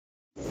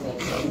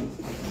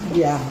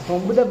Yeah,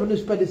 from Buddha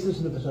bonus padis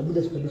no person,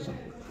 Buddha's padis.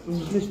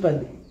 This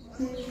padi.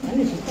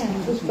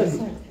 This padi.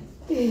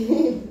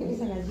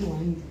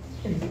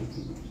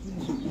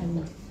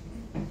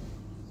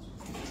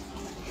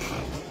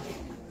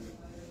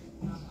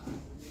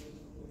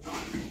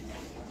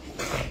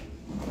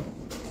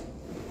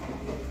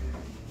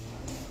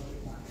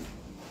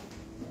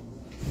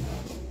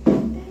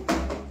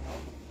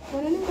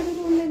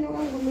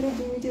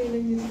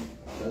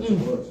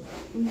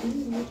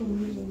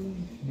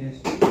 Yes.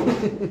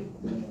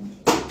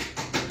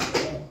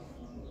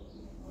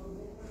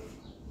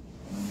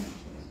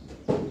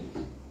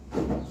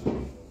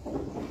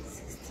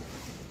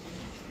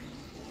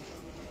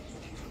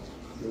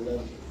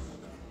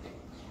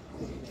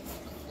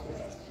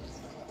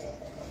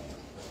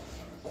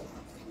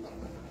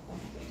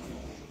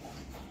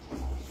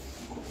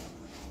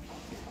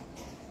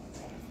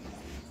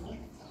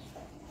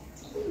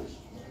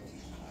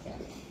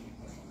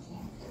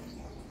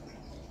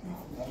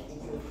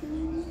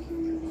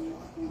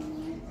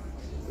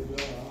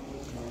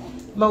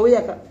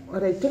 Mauya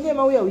right tenge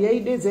mauya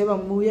uyaidedzeva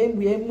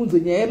muyai munzo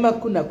nyaya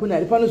makuna kuna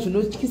ari pano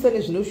zvinotyisa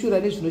nezvinoshura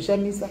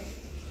nezvinoshamisa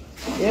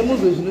yai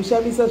munzo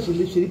zvinoshamisa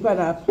zviri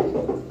pana apa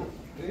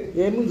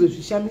yai munzo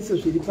zvishamiso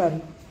zviri pana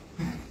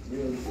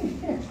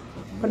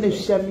pane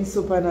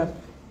zvishamiso pana apa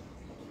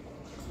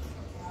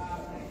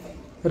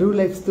real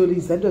life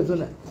stories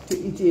ndozona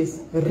ETS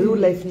real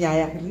life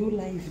nyaya real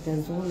life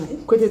tanzona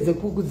kwete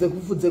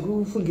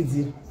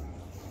dzekufungidzira.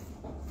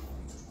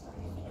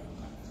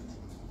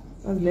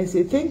 And I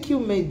say, thank you,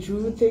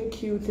 Meju,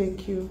 thank you.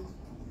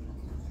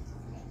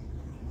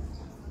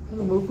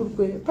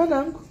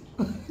 Panang.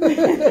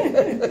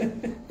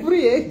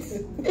 Free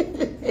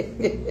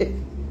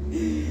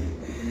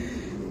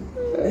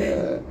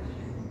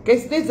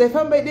guys, days I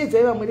found my days,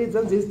 I'm going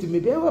to me.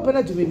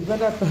 Apana to me,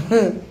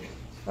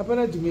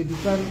 Apana to me,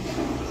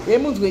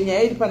 Emus when you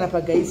aid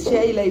Panapa, guys,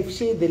 share life,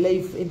 share the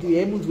life, and you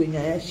emus when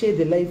you share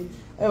the life.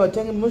 I was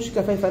telling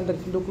Mushka 500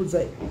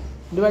 Lokuzai.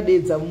 No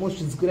days are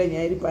motions good and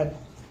you pan.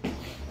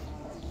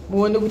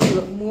 Muone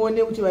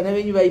kuti vana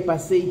venyu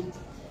vaipasei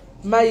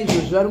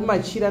maizvozvo vari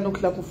mumachira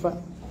nokula kufa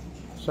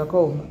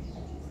zvakaoma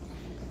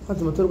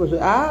kwanzi motorwa zvo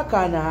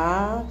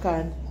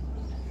kana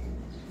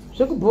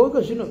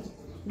zvekubhoiko zvino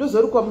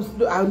ndozorukwa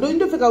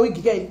ndopfeka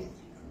wigi kaini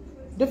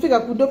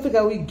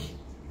ndopfeka wigi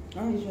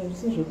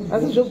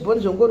asi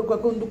zvekubhoni zvongorukwa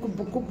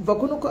kubva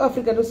kuno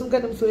kuafrica ndosumuka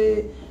nemusi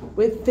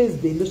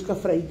weThursday ndosvika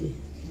Friday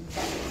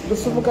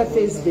ndosumuka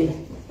Thursday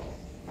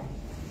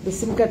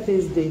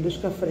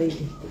ndosvika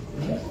Friday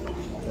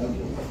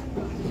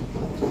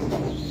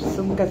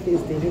Sumuka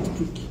Thursday next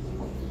week.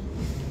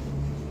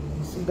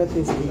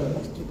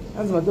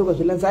 Anzi madhoka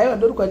zvelanza aiwa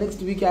ndorukwa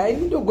next week. Ai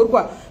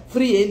ndogorukwa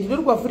free hand,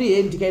 ndorukwa free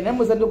hand kai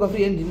namusa ndorukwa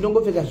free hand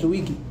ndongopfeka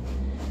zvewigi.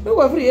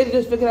 Ndorukwa free hand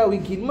ndosvekera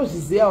wiki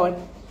ndimozviziva wani.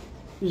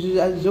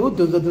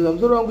 Zvekudhonza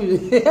musoro wangu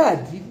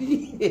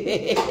hadidi.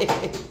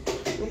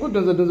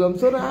 Kudhonza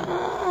musoro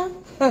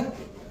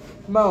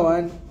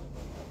mawani.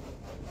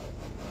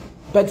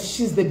 But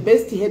she's the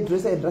best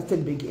hairdresser in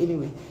Rustenburg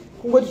anyway.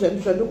 Kungoti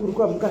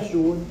zvandokurukwa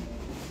mukazviona.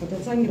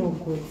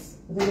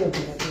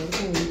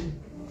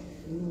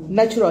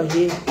 Natural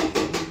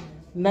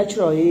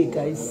hair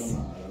guys.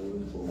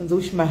 And so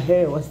wish my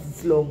hair was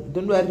this long.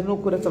 Don't worry, no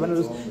kura.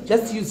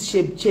 Just use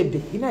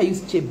chebe. You know I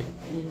use chebe.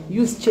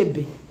 Use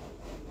chebe.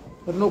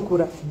 No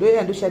kura. Don't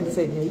understand this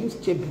idea. Use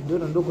chebe.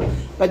 Don't.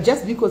 But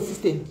just be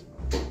consistent.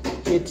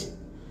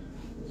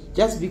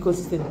 Just be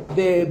consistent.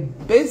 The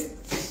best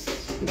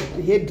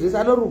hairdresser.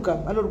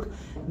 Anoruka.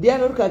 Dia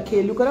anoruka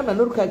Kelly. Ukana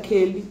anoruka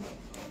Kelly.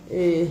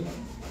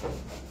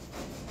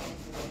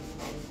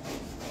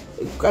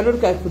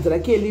 Anoruka kudzira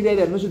Kelly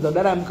rero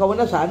anozvidodara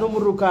mukaona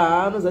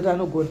zvaanomuruka anozati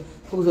anogona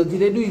kuzoti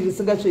redu iri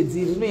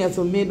risingatsvedziri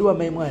rinonyatsomedwa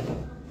mai mwana.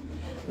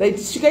 Right,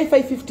 svikai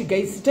 550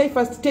 guys. Sitai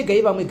fast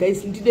tegai vamwe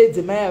guys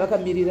ndidedze mai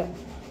avakamirira.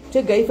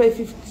 Tegai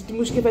 550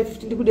 timusvike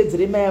 550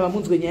 ndikudedzere mai ava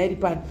munzwe nyaya iri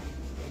pano.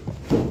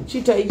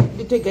 Chitai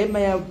tegai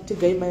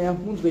mai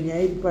munzwe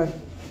nyaya iri pano.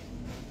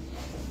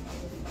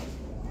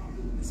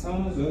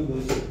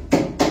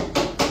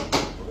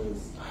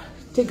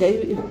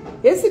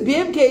 Yes,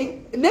 BMK.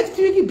 Next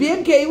week,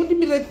 BMK.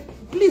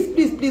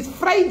 Please.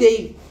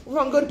 Friday. We're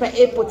going to go to the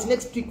airport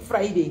next week,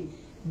 Friday.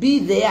 Be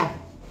there.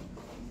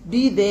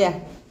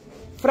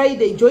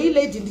 Friday. Joy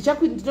Legend.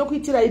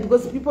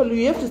 Because people,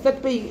 we have to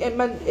start paying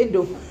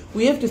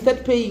we have to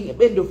start paying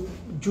end of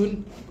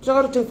June. So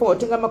I'm going to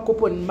take my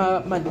coupon,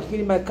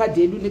 my card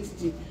next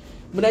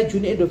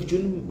June, end of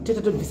June.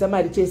 Teta to visa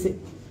mari chese.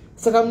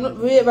 Saka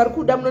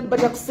varikuda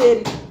munotibata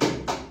kuseri.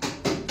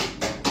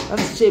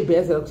 Ansichebe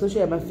as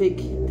social my fake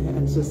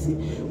and so see.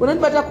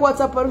 Unotibata ku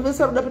WhatsApp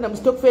paruvesa rudapinda mu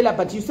stock failure,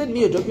 but you send me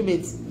your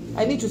documents.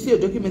 I need to see your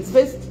documents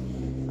first.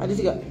 And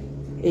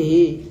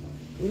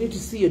you need to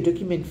see your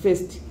document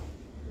first.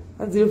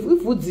 And if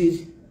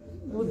vudziri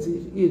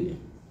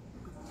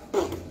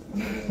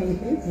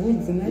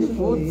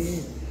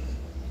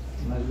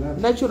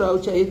natural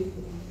chai.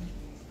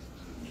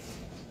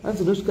 And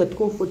so at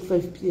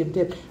 4:45 p.m.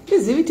 time.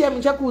 Please, if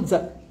time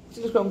chakudza.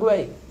 Chindoswa nguva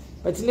iyi.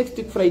 but next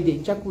week Friday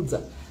chakudza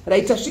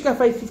right tasvika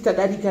 5:50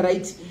 darika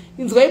right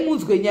inzwai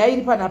munzwe nyaya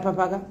iri panapa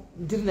paka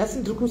ndiri nhasi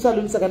ndiri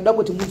kusaloni saka ndoda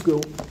kuti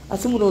munzwewo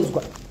asi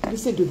munonzwa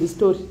listen to the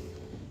story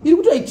iri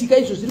kutoitika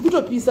izvo zviri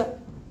kutopisa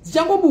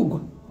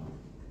dzichangobugwa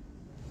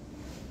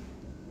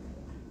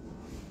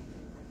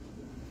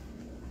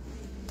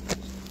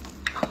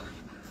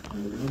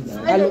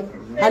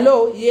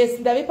hello yes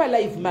ndave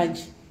palive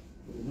manje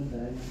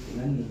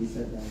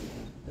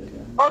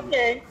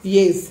okay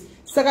yes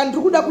saka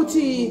ndiri kuda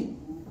kuti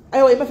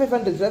aiwa ima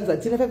 500 rand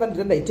atina 500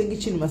 rand aitengi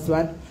chinhu mazuva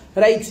ano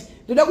right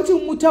ndoda kuti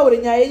mutaure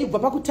nyaya yenyu kubva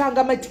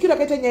pakutanga matikiro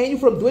akaita nyaya yenyu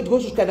from the word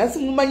goes kusvika nhasi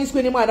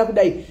mumanyiswe nemwana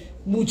kudai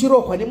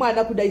muchirohwa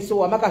nemwana kudai so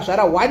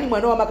wamakazvara 1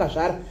 mwana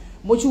wamakazvara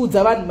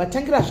muchiudza vanhu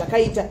matangira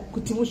zvakaita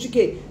kuti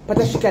musvike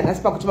patasvika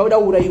nhasi pakuti vauda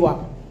kuurayiwa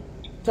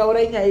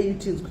taurai nyaya yenyu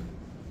tinzwe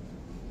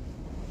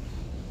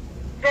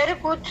very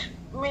good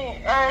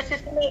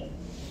sister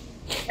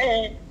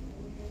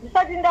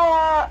ndisati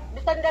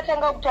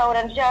ndatanga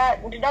kutaura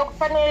ndida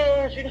pane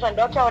zvinhu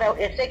zvandida kutaura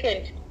a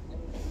second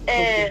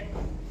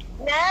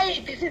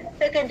nyaya this is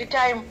the second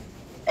time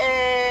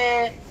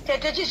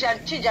tete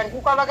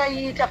chizhandikwa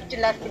vakaiita futi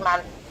last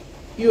month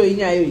iyo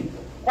inyayo iyi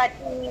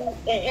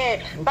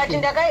but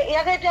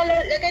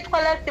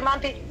yakaitwa last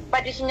month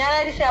but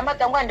chinyararisi hama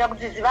dzangu handida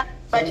kudziziva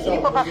but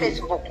iripo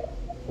pafacebook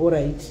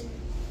alright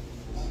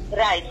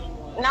right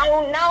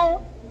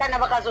now kana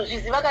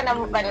vakazozviziva kana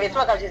vanhu vese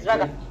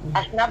vakazviziva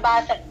hasina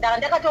basa ndanga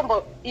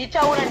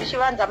ndakatomboitaura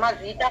ndichivanza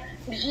mazita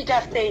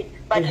ndichiita stay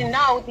but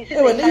now this is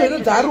ndizvo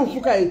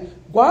dzarufuka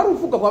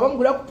gwarufuka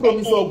kwavanguda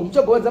kupromisa ugu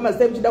muchagowadza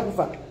mazita muchida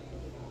kufa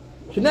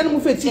zvinani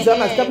mufechiza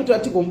mazita kuti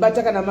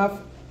vatigomubata kana mafa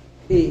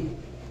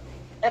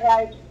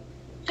right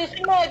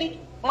chisimedi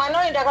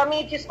mwana uyu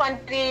ndakamuitiswa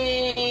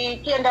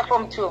ndichienda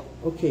form 2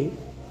 okay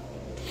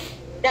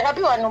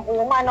ndakapiwa nhumbu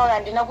yemwana uyu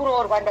handina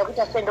kuroorwa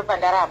ndakuita sendo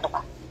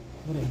pandarambwa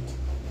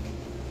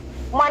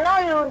mwana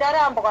uyu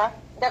ndarambwa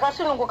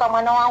ndakasununguka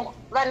mwana wangu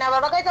vanhu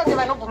ava vakaita kunge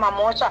vanobvuma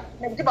mhosva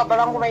nekuti baba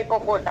vangu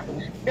vaipopota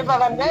ndobva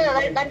vanhu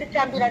vaiva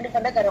vanditambira ndibva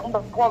ndagara kumba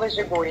kwavo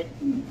zvegore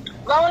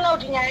vaona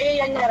kuti nyaya yei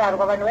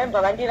yanyararwa vanhu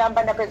vaibva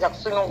vandiramba ndapedza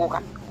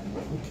kusununguka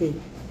okay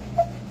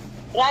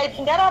right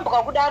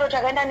ndarambwa kudaro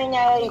takaenda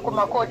nenyaya iyi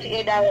kumakoti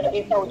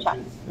esaucha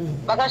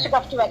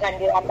vakasvika futi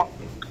vakandiramba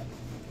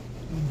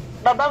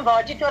baba mva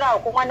watitorawo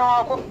kumwana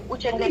wako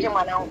uchengete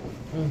mwana wangu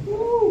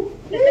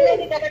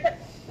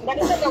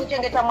ndakatanga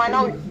kuchengeta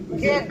mwana uyu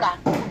ega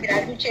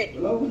kusira chete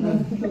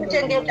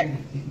kuchengeta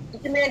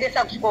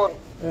ndichimuendesa kuchikoro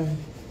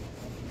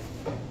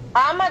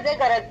hama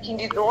dzaigara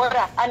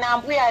dzichindidzoora ana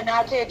ambuya ana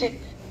atete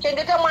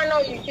chengeta mwana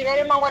uyu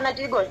chirere mangwana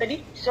tirigozedi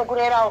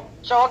tisekurerawo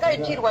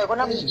zvawakaitirwa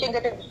ikona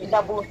kuchichengete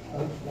kuzvitabura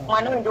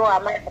mwana uyu ndo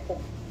hama yako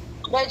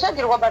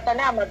ndaitsvagirwa basa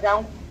nehama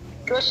dzangu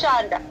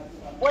ndoshanda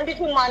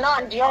wonditi mwana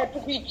wandiya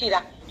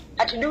watikuitira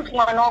hatidi kuti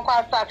mwana wako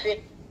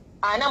asafe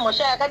haana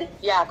mhosva yakadi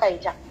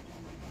yaakaita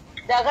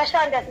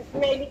ndakashanda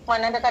sisimeli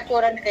mwana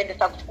ndakatora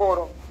ndikaendesa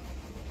kuchikoro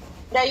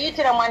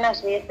ndaiitira mwana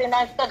zvese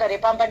ndasagare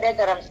pamba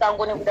ndaigara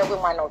musango nekuda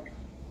kwemwana uyu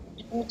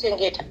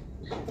ndichimuchengeta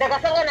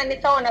ndakasangana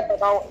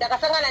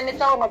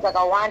netsaona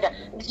dzakawanda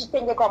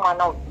ndichichengetwa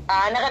mwana uyu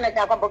haana kana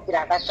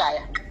chaakambobvira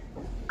akashaya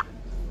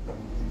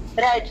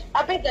right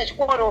apedza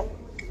chikoro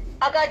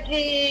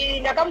akati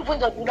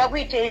ndakamubvunza kuti uda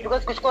kuitei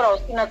because kuchikoro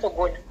hausina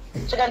tsogona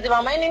zvikanzi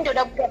mama ini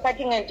ndoda kuita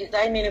cutting and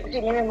design nekuti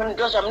imimi munhu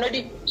ndo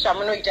zvamunodi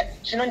zvamunoita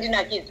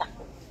zvinondinakidza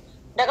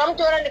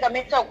ndakamutora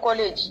ndikamuendesa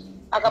kucollege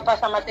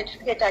akapasa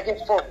macertificate ake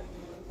 4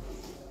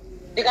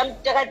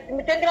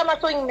 ndikamutengera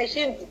masewing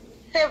machines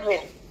 7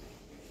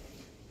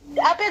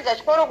 apedza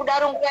chikoro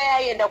kudaro nguva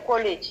yaienda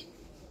kucollege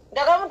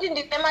ndakamuti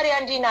ndine mari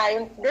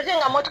yandinayo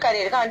ndotenga motikari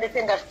here kana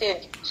ndotenga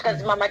stand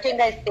zvikanzi mama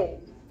tengai stand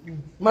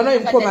mwana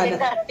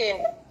wemukomana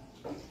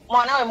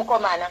mwana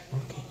wemukomana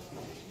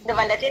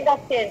ndobva ndatenga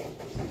stand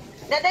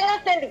ndatenga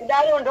stand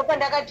kudaro ndopa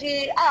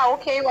ndakati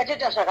okay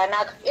watoita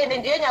zvakanaka ende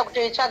ndiyenya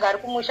kutoitsvaga ari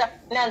kumusha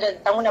nehanzvadzi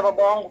dzangu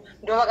nababa wangu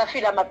ndo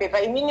vakafila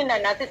mapepa imini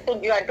nanhasi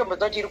stand iyo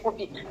handitomboza kuti iri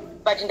kupi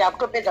but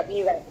ndakutopedza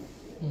kuiva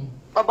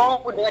baba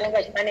wangu ndo vanenge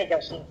vachimaneja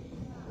zvinhu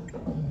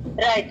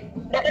right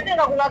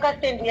ndakatenga kuvaka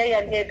stand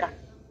yaiya ndega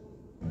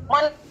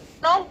mwana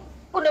wangu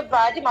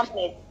ndobva ati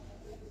mabusiness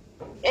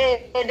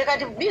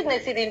ndikati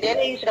business iri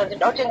nderei zvikanzi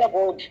ndautenga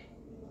gold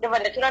ndobva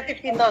ndatora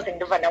 15,000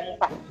 ndobva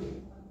ndamupa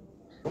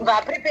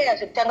vaprepare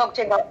zvekutanga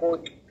kutenga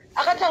gold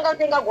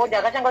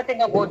akatanga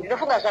kutenga gold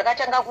ndofunga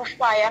zvakatanga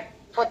kushwaya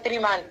for 3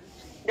 months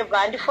ndobva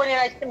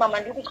handifonera achiti mama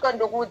ndiri kusvika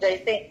ndokuudza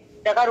ise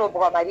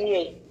ndakarobwa mari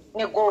iyei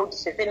negold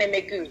zvese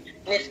nemercury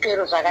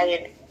neskero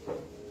zvakaenda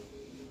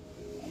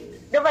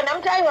ndobva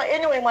ndamuti aiwa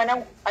anyway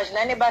mwanangu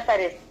hazvina nebasa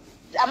rese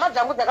hama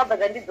dzangu dzakabva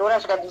dzandidzora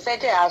zvikanzi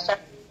usaite hasha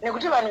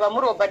nekuti vanhu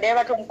vamurobha dai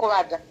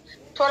vatomukuvadza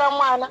tora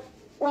mwana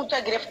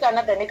umutsvagire futi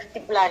another next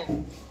plan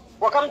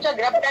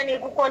wakamutsvagira plani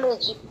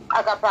yekucollege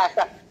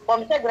akapasa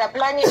wamutsvagira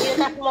plani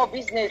yekasmall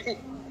business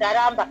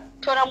ndaramba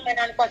tora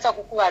mwana anokwanisa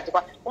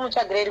kukuvadzwa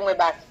umutsvagire rimwe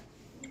basa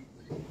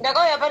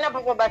ndakauya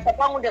panapo pabasa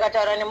pangu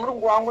ndikataura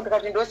nemurungu wangu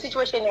ndikati ndo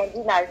situation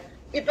yandinayo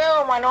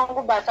ipaiwa mwana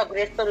wangu basa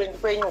kurestaurant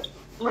kwenyu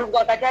murungu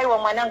akati aiwa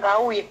mwana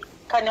ngaauye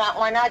kana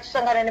mwana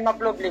achisangana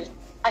nemaproblems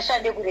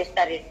ashande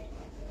kurestaurant.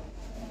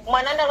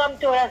 Mwana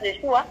ndakamutora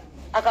zeshuwa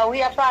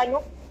akauya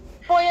pano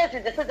 4 years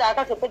dzese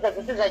dzaakazopedza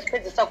dzese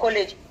dzachipedzisa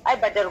college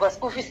aibhadharirwa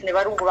school fees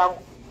nevarungu vangu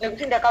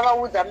nekuti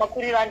ndakavaudza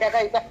makuriro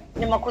andakaita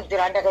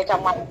nemakudziro andakaita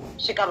mwana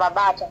svika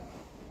vabata.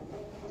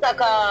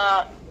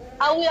 Saka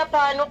auya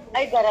pano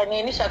aigara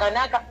neni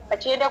zvakanaka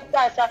achienda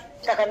kubasa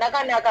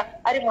zvakanaka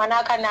ari mwana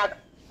akanaka.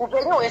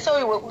 Upenyu hwese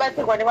uyu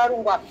hwekubatsirwa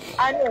nevarungu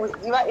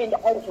anohuziva ende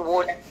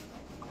arizviona.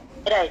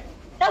 Right.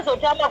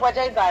 Tazotama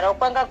kwataigara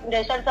kwanga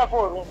ndaishandisa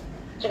forungu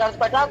zvikanzi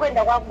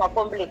kwataakuenda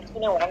kwakumacomplex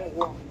kune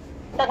hwangu.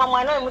 Saka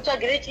mwana uyu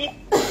mutsvagire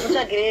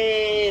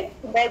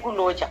kumba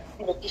yekulocha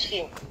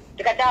indokishini.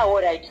 Ndikati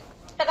alright.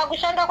 Saka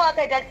kushanda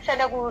kwaakaita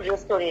achishanda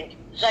kurestaurant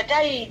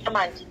zvataiita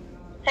manje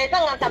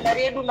taisanganisa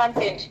mari yedu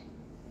month.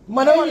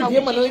 Mwana wenyu ndiye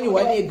mwana wenyu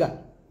wanega?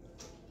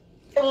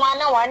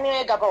 Mwana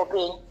wanega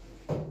paupenyu.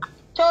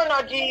 Toona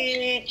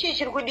kuti chii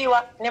chiri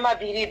kudiwa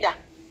nemabhirida.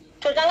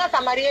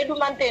 Tosanganisa mari yedu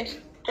month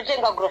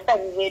totenga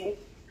grocery zedu.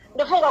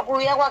 Ndofunga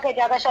kuuya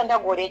kwakaita akashanda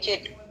gore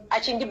chete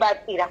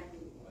achindibatsira.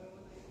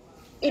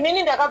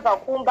 Inini ndakabva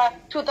kumba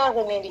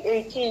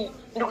 2018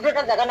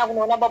 ndikutotadza kana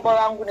kunoona baba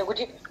vangu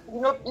nekuti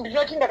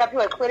ndinoti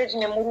ndakapiwa chikwereti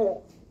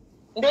nemurungu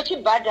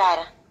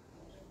ndochibhadhara.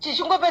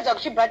 Tichingopedza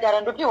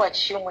kuchibhadhara ndopiwa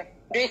chimwe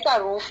ndoisa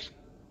rufu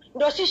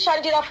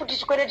ndochishandira futi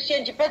chikwereti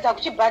chenjipedza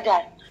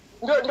kuchibhadhara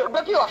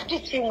ndopiwa futi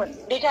chimwe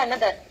ndoita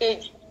another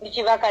stage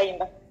ndichivaka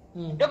imba.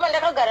 Ndopa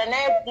ndakagara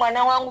naye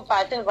mwana wangu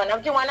pasi ndibvana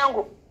kuti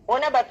mwanangu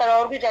ona basa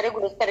rauri kuita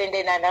rekurestaurant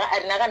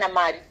harina kana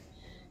mari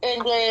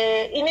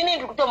ende inini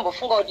ndiri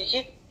kutombofunga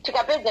kuti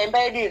tikapedza imba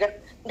yedu ika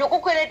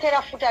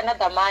ndokukweretera futi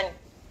another money.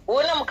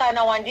 Wona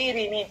mukana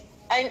wandiri ini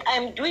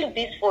I'm doing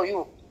this for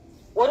you.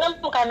 Wona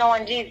mukana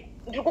wandiri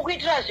ndiri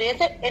kukuitira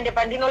zvese ende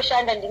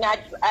pandinoshanda ndina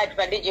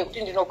advantage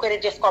yekuti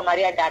ndinokwereteswa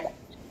mari yadada.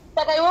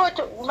 Saka iwewe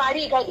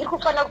mari ika iri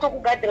kufanira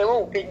kutokugadzira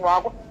iwewe upenyu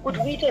hwako kuti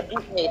uite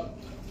business.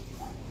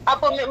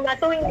 Apo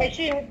masewing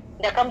machine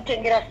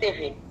ndakamutengera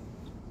 7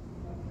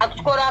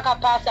 akuchikora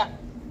akapasa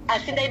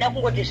asi ndaida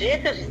kungoti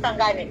zvese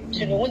zvisangane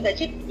zvinounza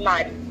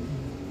mari.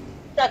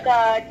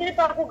 Saka tiri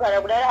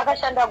pakugara kudaro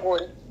akashanda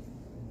gore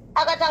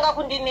akatanga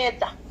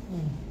kundinetsa.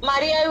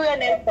 Mari yaiuya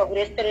nayo kubva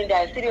kurestaurant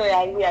haisiriyo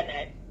yaiuya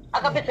nayo.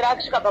 Akapedzera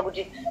akusvika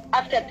pakuti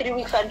after 3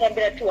 weeks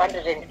anditambira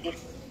 250.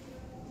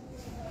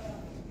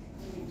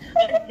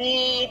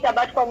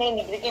 Tabatwa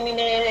nenhigirikini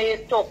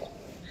nestock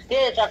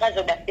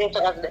zvakazoda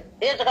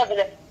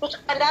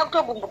kusvika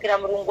ndakutogumbukira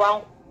murungu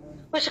wangu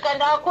kusvika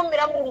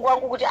ndakumbira murungu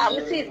wangu kuti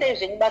amusiisei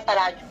zvenyu basa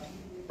racho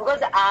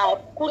because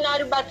hakuna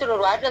rubatsiro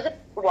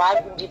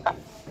rwaari kundipa.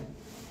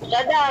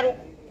 Zvadaro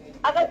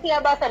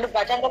akasiya basa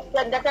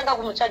ndobva ndatanga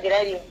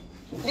kumutsvagira rimwe.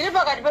 Ndiri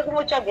pakati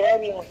pekumutsvagira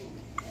rimwe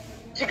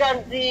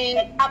zvikanzi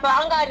apa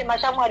anga ane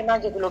mashamwari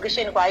manje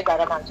kulokesheni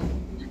kwaaigara manje.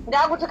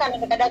 Ndakuti kana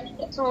ndikada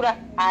kumutsura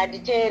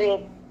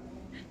handiteereri.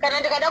 Kana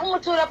ndikada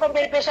kumutsura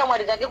pamberi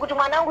peshamwari dzake kuti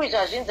mwanangu izvi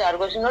hazvinzi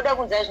ariko zvinoda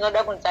kunzai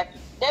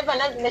ndaibva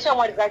ndanzi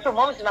neshamwari dzacho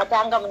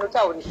momuzimatanga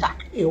munotaurisa.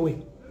 Ewe.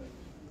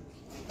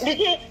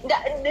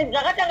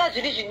 Zvakatanga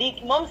zviri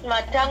zvidiki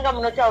momuzimatanga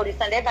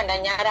munotaurisa ndaibva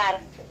ndanyarara.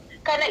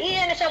 Kana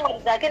iye neshamwari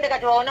dzake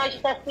ndikatovaona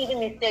vachiita silly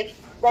mistake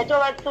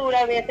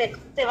ndatovatsura vese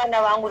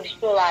sevana vangu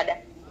ndichitovada.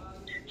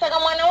 Saka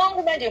mwana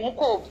wangu manje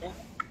mukobvu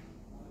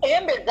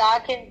hembe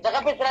dzake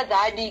dzakapedzera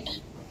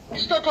dzaadiki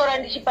ndichitotora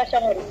ndichipa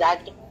shamwari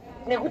dzake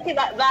nekuti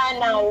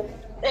vanawo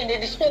ende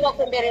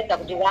ndichitovakomberedza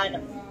kuti vana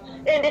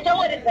ende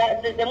shamwari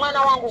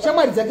dzemwana wangu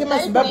shamwari dzake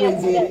mazimbabwe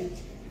nzere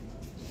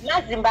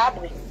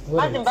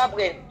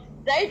mazimbabwe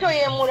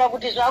dzaitoyemura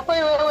kuti zvako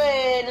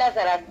iwewe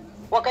Lazarus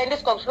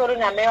wakaendeswa kuchikoro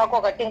namai wako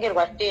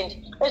wakatengerwa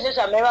stendi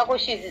ezvezvo amai vako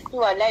she's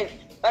still alive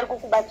vari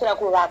kukubatsira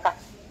kuvaka.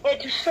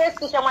 At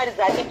first shamwari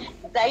dzake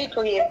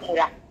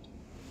dzaitoyemura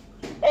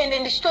ende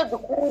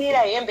ndichitodzikurira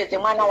hembe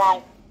dzemwana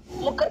wangu.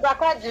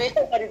 Vakadzi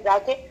veshamwari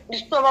dzake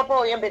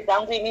ndichitovapawo hembe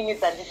dzangu inini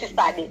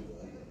dzandisisade.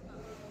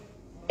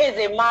 As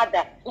a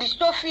mother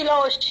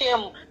ndichitofilawo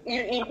shame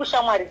iri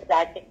kushamwari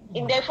dzake.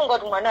 Ndaifunga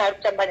kuti mwana ari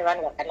kutamba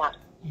nevanhu vakanaka.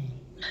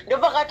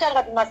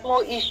 Ndopakatanga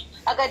tumasmall issue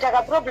akaita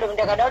kaproblem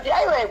ndakada kuti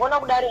aiwa ikona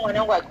kudari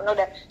mwanangu akona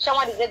kudari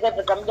shamwari dzega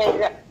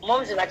dzamudairira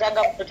momzi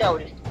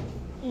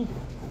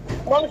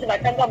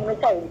matanga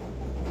munotaurisa.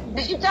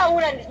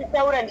 Ndichitaura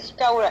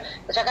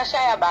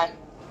zvakashaya basa.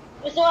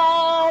 Musi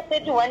wa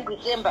 31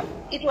 December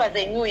it was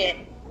a new year.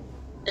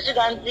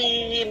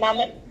 Zvikanzi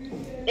mama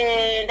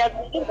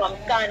ndadzingirwa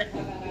musikana.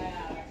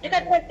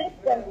 Ndikati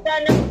wadzingirwa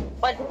musikana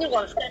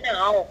wadzingirwa musikana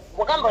hawo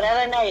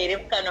wakamborara naye here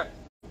musikana.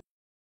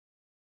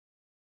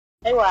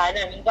 Aiwa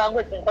hana mimba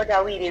angodzingwa kuti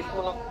awire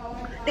kuno.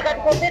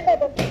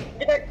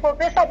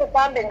 Ndikatipopesa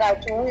popambe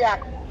ngatiuya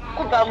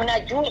kubva muna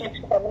June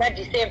kusvika muna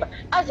December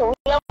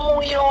azouya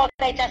muwiro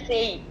wakaita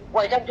sei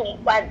waita kuti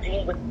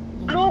mubadzingwe.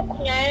 Look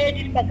nyaya yedu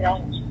iri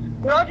paground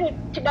unoti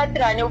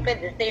tibatsirane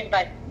upedze sei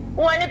mbari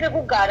uwane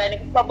pekugara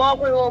nekubaba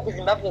wako iwewo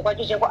kuZimbabwe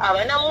kwacho cheko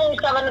havana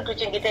musha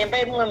vanotochengeta imba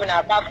yemumwe munhu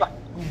akafa.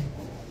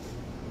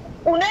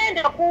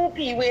 Unoenda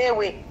kupi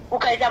iwewe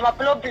ukaita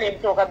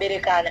maproblems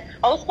ukaberekana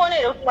hausi kuona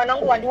here kuti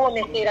mwanangu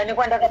wandiomesera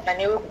nekwandakabva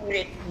newe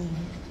kure.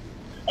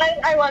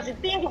 I was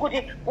thinking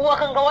kuti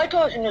wakanga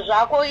waitawo zvinhu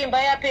zvako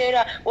imba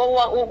yapera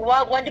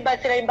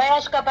wandibatsira imba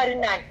yasvika pari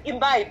nani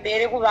imba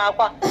haipere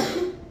kuvakwa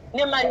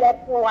nemari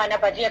yakuwana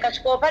but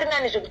yakasvikawo pari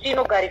nani zvekuti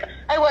inogarika.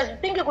 I was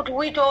thinking kuti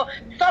uitawo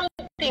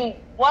something.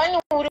 One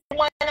uri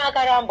mwana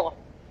akarambwa,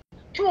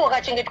 two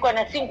wakachengetwa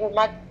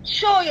nasinguma.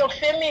 Show your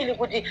family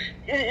kuti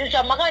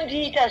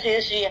zvamakandiita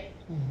zvezviya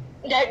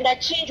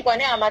ndachinjwa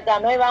nehama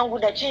dzamai vangu,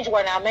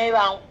 ndachinjwa naamai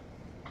vangu.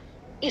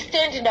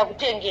 Istendi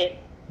ndakutengera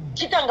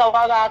chitanga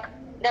wavaka.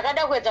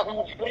 Ndakada kuedza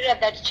kumuvhurira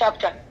that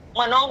chapter.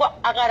 Mwana wangu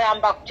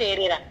akaramba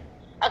kuteerera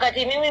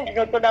akati inini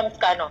ndinotoda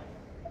musikana.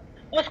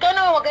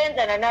 Musikana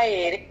wakaenzana naye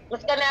here?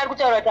 Musikana ari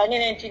kutaura kuti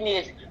ane 19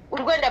 years.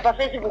 Uri kuenda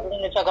paFacebook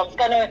kunotsvaga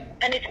musikana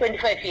ane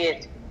 25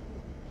 years.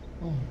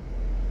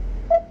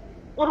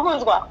 Uri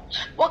kunzwa?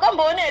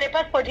 Wakamboona here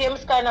passport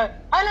yemusikana?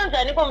 Anonzi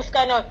aniko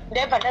musikana?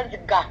 Ndaibva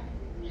ndanziga.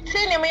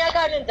 Senemu yake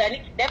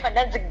anonzi ndaibva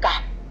ndanziga.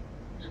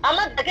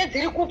 Hama dzake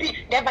dziri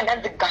kupi? Ndaibva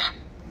ndanziga.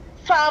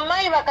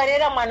 Samai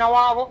vakarera mwana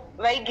wavo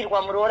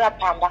vaigirwa muroora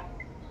pamba.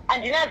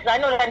 Handina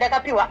zano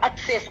randakapiwa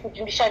access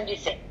kuti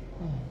ndishandise.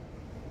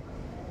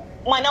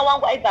 Mwana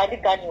wangu aibva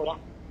andiganhura.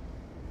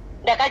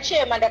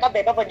 Ndakachema, ndakabva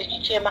ipapo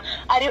ndichichema.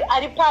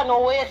 Ari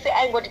pano wese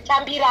aingoti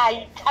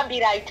tambirai.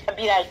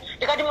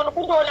 Ndikati muno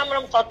kundoona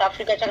muno muSouth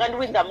Africa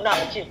chakandiwinza muno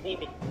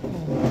hamuchizive.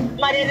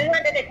 Marerero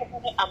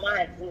andendekapane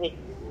amaazive.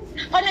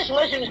 Pane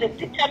zvimwe zvinhu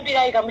zvekuti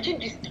tambirai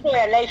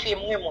kamuchidestroya life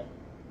yemumwe munhu.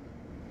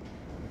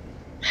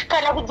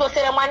 Kana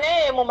kudzosera mwana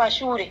yeye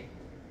mumashure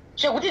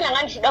zvekuti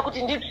ndanga ndichida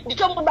kuti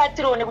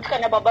nditomubatsirawo nekuti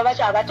kana baba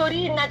vacho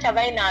havatorina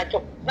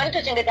chavainacho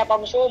vanotochengeta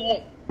pamusoro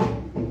womunhu.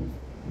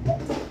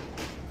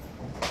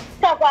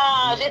 Saka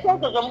zvese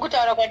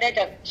zvomukutaura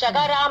kwandaita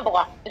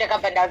zvakarambwa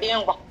ndakabva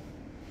ndavengwa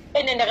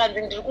ende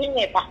ndakanzi ndiri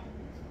kunyepa.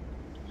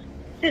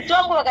 Sisi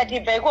vangu vakati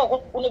ibva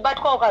ikoko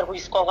unobatwa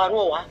ukarwiswa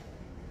ukarohwa.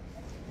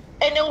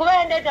 Ende nguva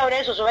yandaitaura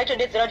izvozvo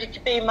vaitodedzera kuti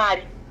tipei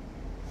mari.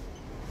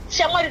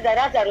 Shamwari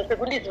dzaRazaro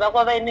sekundiziva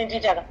kwavaine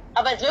nditaka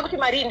havazive kuti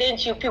mari inde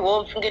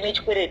ndichipiwawo mfunge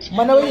nechikwereti.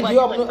 Mwana wenyu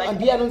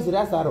ndiye anonzi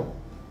Razaro.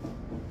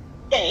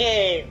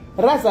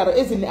 Razaro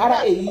as in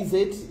RAZ.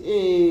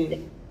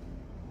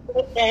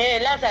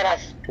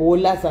 Lazarus. Oh,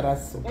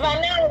 Lazarus.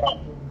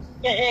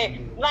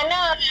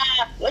 Vana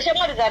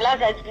shamwari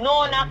dzaLazarus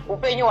dzinoona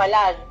upenyu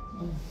hwaLaza.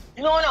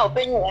 Dzinoona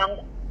upenyu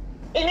hwangu.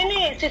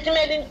 Inini SIS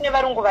MELLY ndine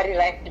varungu vari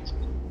right.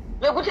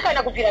 Vekuti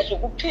kana kubvira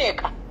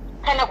zvekupfeka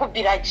kana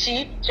kubvira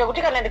chii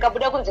zvekuti kana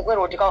ndikabuda kunze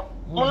kwerodi kawo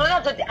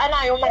munoona kuti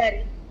anayo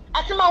mari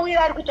asi mawiri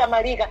ari kuita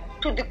marika.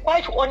 To be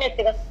quite honest,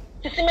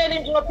 SIS MELLY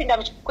ndinopinda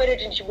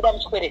muchikwereti ndichibuda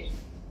muchikwereti.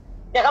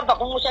 Ndakabva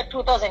kumusha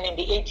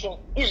 2018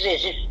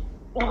 izvezvi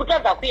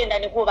ndikutadza kuenda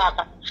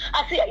nekuvaka.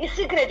 Asi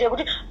isecret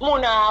yekuti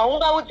munhu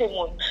haungaudze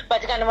munhu,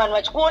 but kana vanhu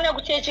vachikuona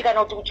kuchechi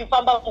kana kuti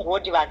uchifamba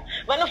mugodhi vanhu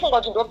vanofunga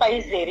kuti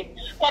ndopaizere.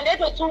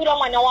 Pandaitotsiura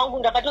mwana wangu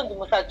ndakatonzi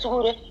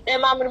musatsiure dai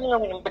muri mumwe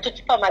munhu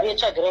mbototipa mari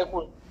yetsvagirai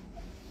kuno.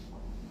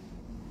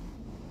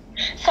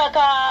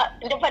 Saka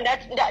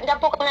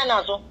ndapokana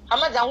nazo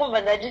hama dzangu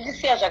mva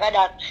ndadzisiya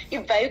zvakadaro.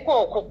 Ibva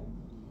ikoko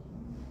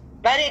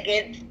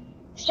varegedzi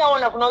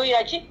tichaona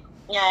kunowira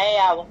nyaya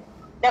yavo.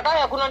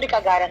 Ndakauya kuno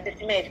ndikagara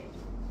SIS MELLY.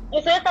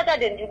 Musi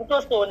weSaturday ndiri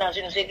kutosona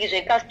zvinhu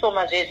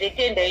zvekastoma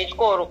zvetenda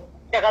yechikoro.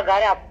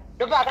 Ndakagara apo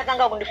ndopa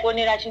akatanga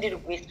kundifonera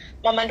achindirwisa.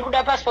 Mama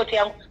ndikuda passport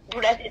yangu,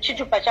 ndikuda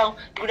chitupa changu,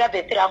 ndikuda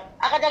birth rangu.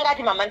 Akatanga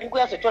ati mama ndiri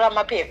kuyazotora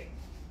mapepa.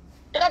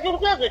 Ndakati ndiri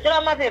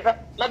kuyazotora mapepa.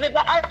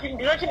 Mapepa ati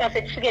ndinoti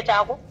macertificate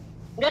ako,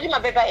 ndoti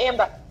mapepa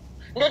emba,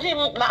 ndoti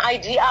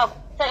maID ako.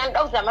 Saka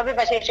ndida kuziva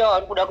mapepa chete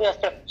chavari kuda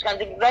kuyazotora.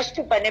 Zvikanzi ndikuda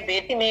chitupa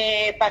nebirth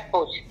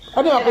nepassport.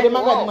 Ane makore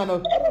mangani mwana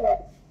uyu?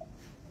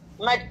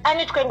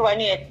 Ane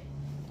 21 years.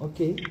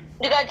 Okay.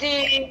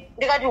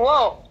 Ndikati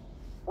wo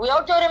uya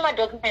utore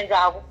madocuments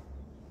ako.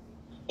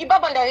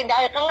 Ipapo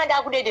ndakanga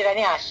ndakudedera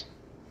nehasha.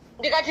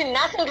 Ndikati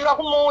nhasi ndinoda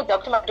kumuudza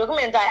kuti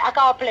madocuments aya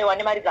akaaplaywa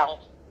nemari dzangu.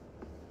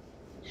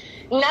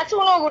 Nhasi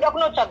unoda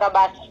kunotsvaga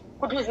basa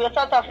kuti uzive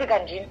South Africa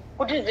ndini,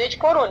 kuti uzive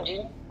chikoro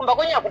ndini. Kumba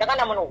kwenyu kuna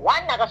kana munhu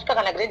 1 akasvika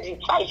kana grade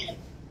 5.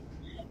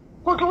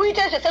 Kuti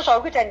uite zvese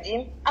zvauri kuita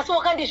ndini, asi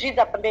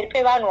wakandizvidza pamberi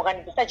pevanhu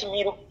wakandibvisa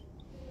chimiro.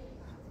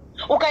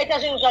 Ukaita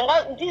zvinhu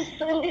zvanga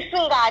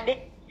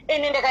ndisingade.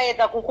 Ene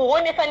ndakaedza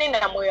kukuonesa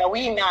nenhamo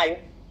yauinayo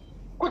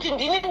kuti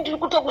ndini ndiri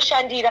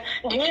kutokushandira,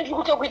 ndini ndiri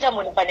kutokuita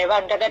munhu pane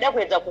vanhu. Ndakada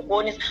kuedza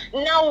kukuonesa.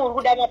 Now uri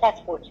kuda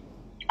mapassport.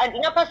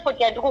 Handina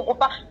passport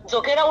yandikukupa.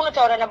 Dzokera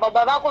unotaura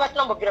nababa vako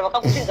vasina mbobvira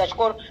vakakupinza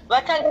chikoro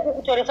vatange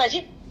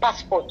kukutoresa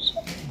passport.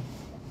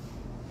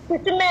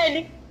 SIS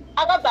MELLY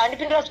akabva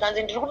andipindura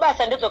zvikanzi ndiri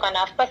kubasa ndodzoka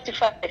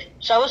na5:30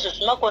 zvavo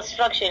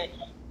zvezvimaconstruction.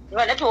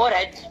 Vandati all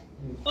right.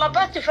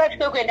 Ma5:30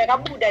 kwekwe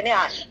ndakabuda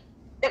nehasha.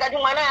 Ndikati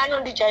mwana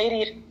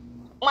anondijairira.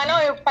 Mwana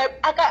uyu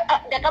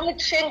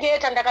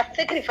ndakamuchengeta,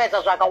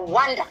 ndakasacrifice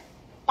zvakawanda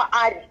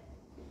paari.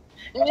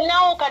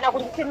 Now kana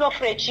kuti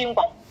nofre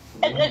chingwa.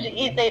 As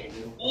is a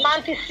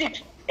month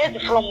 6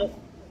 as from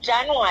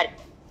January.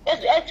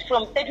 As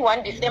from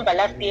 31 December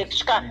last year.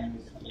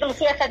 From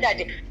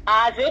Saturday.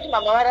 Aziwe kuti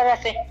mama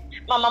vararase,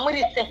 mama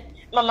murise,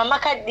 mama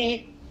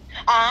makadi.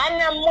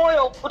 haana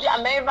moyo kuti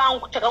amai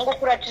vangu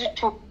takangokura tiri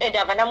 2 ende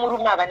havana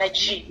murume havana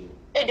chii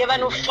ende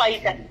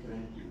vanofaita.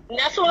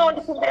 Nhasi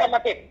unondikumbira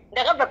mapepa.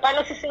 Ndakabva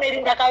pano SIS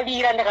MELLY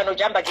ndakavira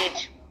ndakanojamba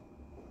gate.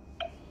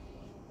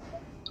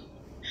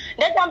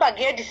 Ndajamba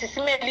gate SIS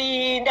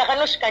MELLY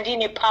ndakanosvika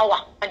ndiine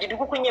power handidi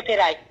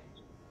kukunyeperai.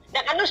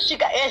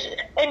 Ndakanosvika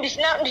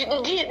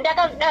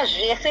ndakada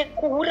zvese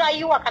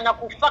kuuraiwa kana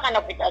kufa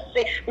kana kuita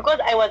sei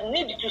because I was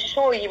need to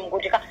show him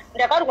kuti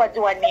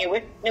ndakarwadziwa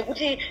newe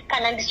nekuti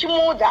kana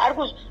ndichimuudza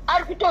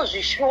ari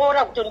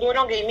kutozvishora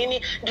kutondiona kunge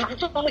inini ndiri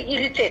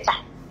kutomuirritata.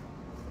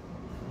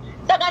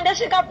 Saka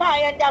ndasvika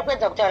paya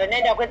ndakwedza kutaura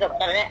naye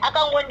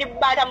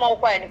akangondibata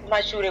maoko aya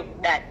nekumashure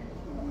kudai.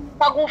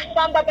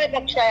 Pakufamba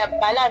paita kushaya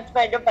balance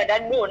paito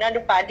pandadonha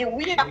ndobva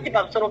andiwira kuti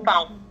pamusoro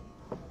pangu.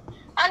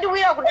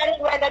 Andiwira kudai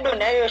nguva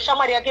ndadonha iyoyo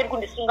shamwari yake iri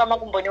kundisunga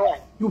makumbo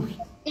newani.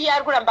 Iye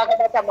ari kuramba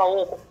akabata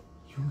maoko.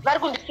 Vari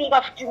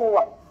kundisunga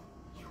futinuwa.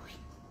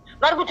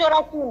 Vari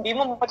kutora simbi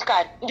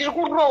mumotikari. Ndiri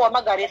kurohwa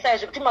magaro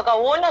esaizvo kuti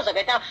makaona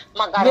zvakaita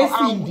magaro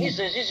angu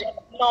izvezvizvi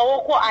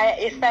maoko aya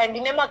esai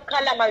ndine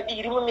makala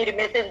maviri mumiri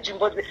mese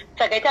nzvimbo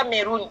dzakaita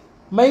meruni.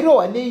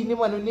 Mairohwa nei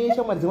nemwana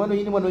neshamwari dzemwana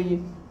wenyu nemwana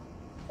wenyu?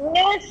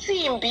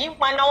 Nesimbi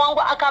mwana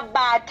wangu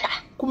akabata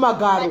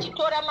kumagaro.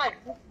 Achitora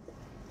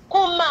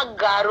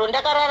kumagaro.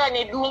 Ndakarara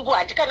nedumbu.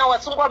 Hati kana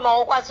wasungwa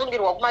maoko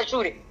asungirwa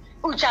kumashure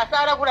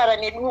uchasara kurara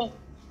nedumbu.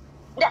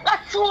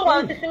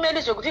 Ndakasungwa SIS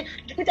MELLY zvokuti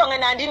ndikuita kunge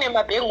handine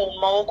mabhengu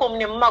mumaoko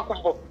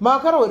nemumakumbo.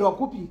 Makarohwerwa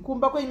kupi?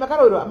 Kumba kwenyu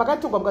makarohwerwa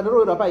makatogwa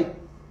mukandorohwerwa pai?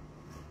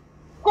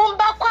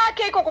 Kumba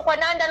kwake ikoko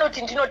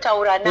kwandanoti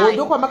ndinotaura naye.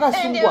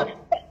 Ndokwamakasungwa.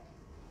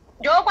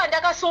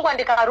 Ndokwandakasungwa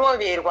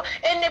ndikaroverwa.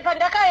 Ende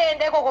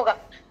pandakaenda ikoko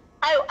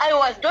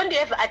I don't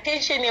have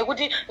attention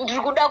yekuti ndiri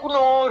kuda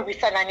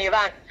kunorwisana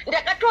nevanhu.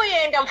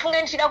 Ndakatoenda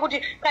mfunge ndichida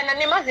kuti kana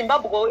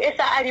nemaZimbabwe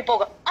ese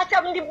aripo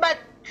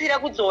asandibatsira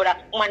kudzora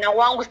mwana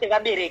wangu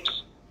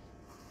sevabereki.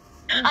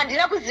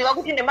 Handina kuziva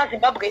kuti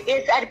nemaZimbabwe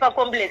ese ari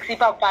pacomplex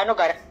ipapo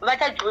paanogara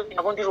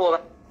vachajoina kundirova.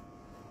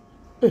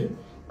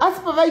 Asi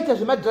pavaita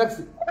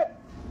zvemadrugs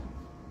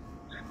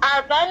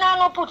hapana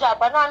anoputa,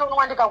 hapana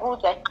anonwa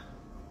ndikakuudzai.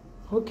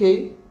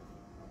 Okay.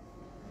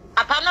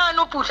 Hapana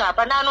anoputa,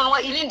 hapana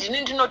anonwa. Ini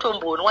ndini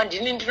ndinotombonwa,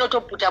 ndini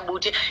ndinotoputa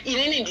bute,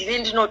 inini ndini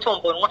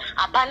ndinotombonwa.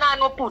 Hapana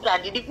anoputa.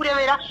 Handidi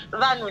kurevera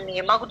vanhu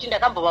nhema kuti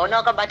ndakambovaona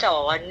vakabata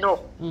wawa no.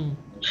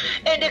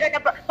 Ende kana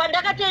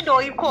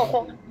pandakatoendawo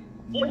ikoko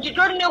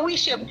nditori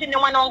newish yekuti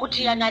nemwana wangu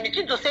tiyanane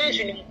tidzosere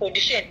zvinhu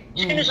mucondition.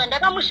 Zvinhu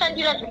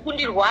zvandakamushandira zviri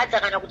kundirwadza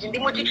kana kuti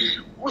ndimuti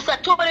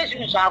usatore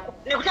zvinhu zvako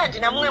nekuti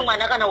handina mumwe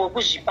mwana kana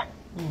wekuzvipa.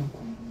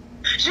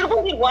 Zviri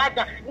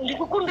kundirwadza.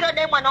 Ndikukumbira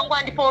dai mwana wangu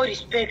andipawo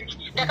respect.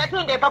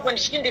 Ndakatoenda ipapo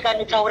ndichiti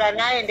ndikanotaura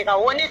naye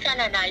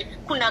ndikaonesana naye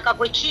kunaka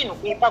kwechinhu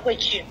kuipa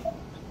kwechinhu.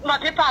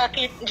 Mapepa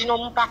ake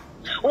ndinomupa.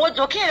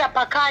 Wodzokera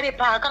pakare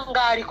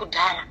paakanga ari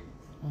kudhara.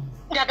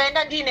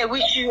 Ndakaenda ndiine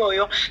wish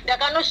iyoyo.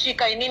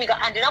 Ndakanosvika inini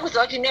handina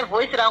kuziva kuti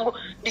nevoice rangu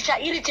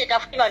ndichairritata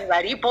futi vanhu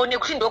varipo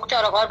nekuti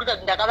ndokutaura kwavari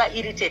kuti ndakava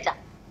irritata.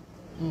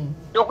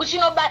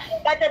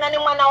 Ndokuchinobatana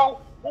nemwana wangu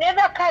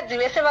nevakadzi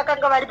vese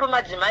vakanga varipo,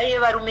 madzimai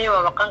evarume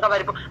vakanga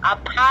varipo.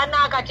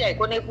 Hapana akati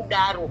haikone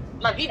kudaro.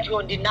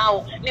 Mavhidhiyo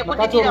ndinawo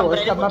nekudidira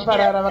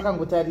maparara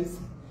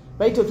vakangotarisa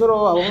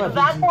vaitotorawo havo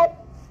mavhidhiyo.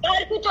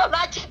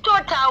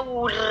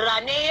 Vachitotaura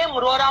neye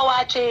muroora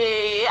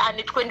wache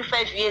ane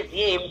 25 years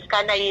yeye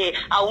musikana yeye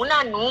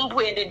hauna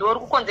nhumbu ende ndori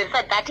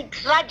kukonzeresa that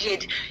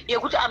tragedy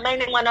yekuti amai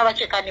nemwana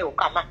vacheka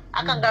neukama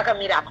akanga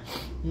akamira apa.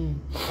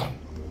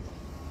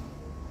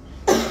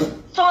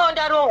 So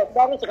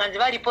ndarohwa zikanzi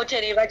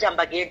varipoterei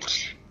vajamba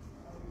gate.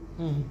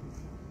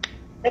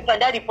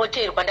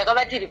 Pandaripoterwa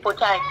ndakavati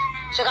ripotai.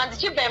 Zvikanzi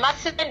chibva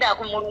emasenda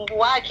kumurungu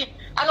wake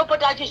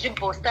anopota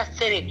achizvibhosta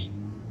sereki.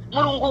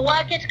 Murungu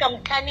wake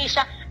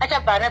tikamutanisha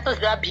achabva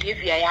anatsoziva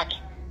behavior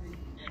yake.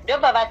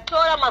 Ndobva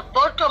vatora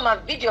mabhoto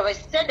mavhidhiyo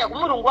vachisenda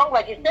kumurungu wangu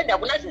vachisenda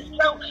kuna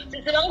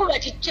sisi vangu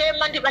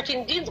vachichema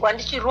vachindinzwa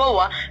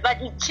ndichirohwa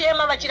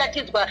vachichema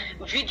vachiratidzwa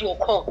video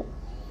call.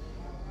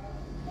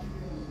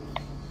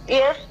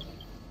 Yes.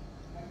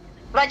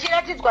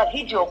 Vachiratidzwa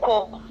video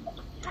call.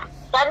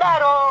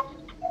 Sadaro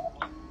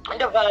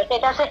ndobva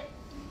vachaita se.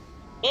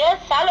 Yes,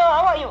 hello,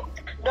 how are you?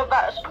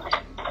 Ndobva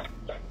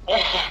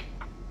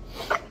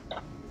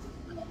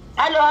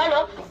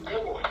Hello.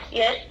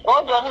 Yes.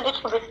 Hold on,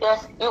 little bit.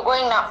 Yes. You're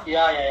going now?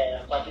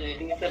 Yeah. But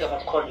you said I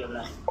must call you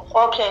now.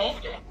 Okay.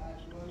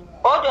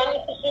 Hold on.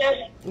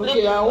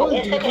 Okay, I hold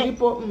you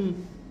people.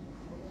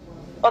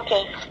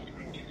 Okay.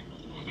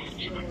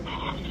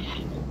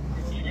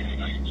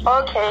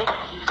 Okay.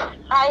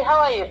 Hi, how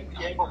are you?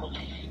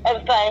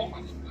 I'm fine.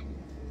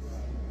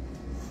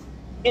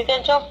 You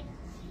can talk?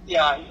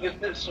 Yeah,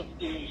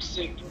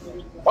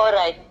 all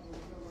right.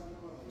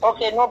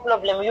 Okay, no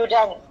problem. You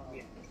done?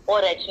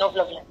 All right, no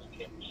problem.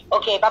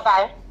 Okay,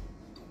 bye-bye.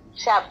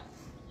 Sharp.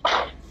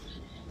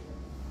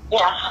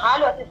 Yeah,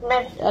 hello, SIS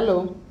MELLY.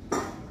 Hello.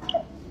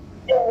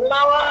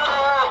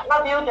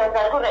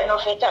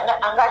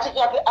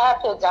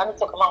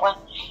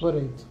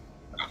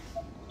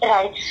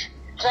 Right.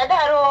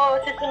 Radaro,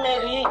 SIS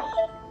MELLY.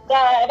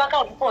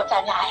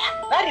 vakaripota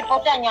nyaya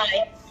varipota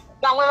nyaya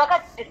vamwe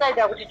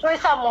vakadecida kuti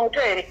toisa moto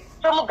here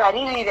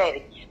tomugaririra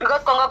here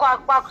because kwanga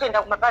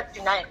kwakutoenda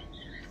kuma-59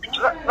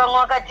 vamwe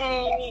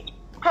vakati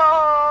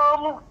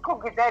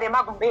tomukugidza here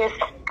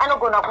magumbezi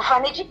anogona kufa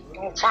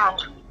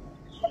nechando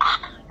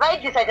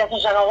vaidecida zvinhu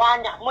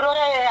zvakawanda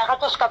murore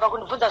akatosvika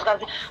pakundibvunza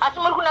zvikanzi asi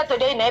muri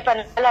kunatsodei nhai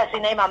panalazi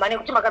nai mama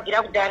nekuti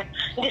makabvira kudhara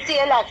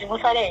ndisiye lazi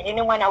musare henye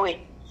nemwana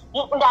wenyu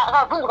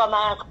ndakabvunzwa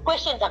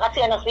maquestions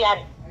akasiyana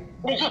siyana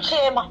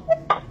ndichichema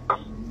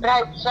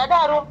right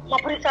zvadaro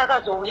mapurisa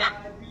akazouya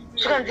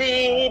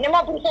zvikanzi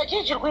nemapurisa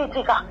chii chiri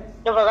kuitika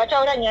ndobva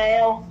vataura nyaya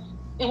yavo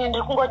ini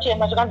ndiri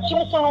kungochema zvikanzi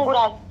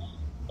chimusunungurani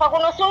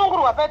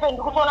pakunosunungurwa paipe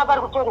ndiri kutoona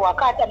pari kutorwa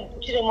kata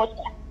mubhuti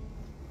remota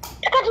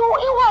ndakati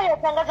iwayo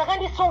dzanga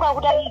dzakandisunga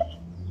kudai idzi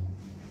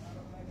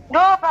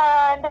ndopa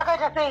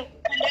ndakaita sei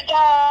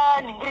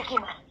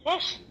ndakanhingirikina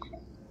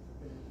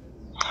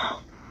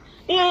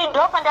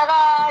ndopa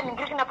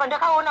ndakanhingirikina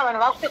pandakaona vanhu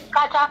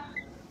vakusekukata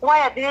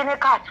waya dziri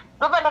nekata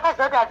ndopa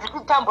ndakaziva kuti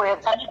hadzisi tambo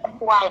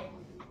yadzanikuwaya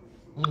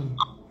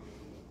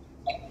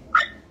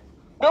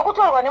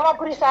ndokutorwa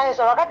nemapurisa ayo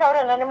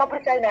zvavakataurana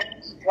nemapurisa ayo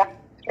nandichidzira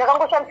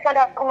ndakangoshamisa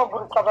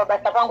ndakunobhurutswa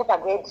pabasa pangu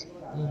pagedhi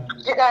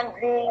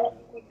zvikanzi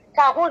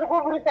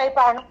takuburisai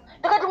pano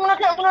ndikati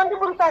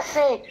munondiburisa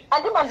sei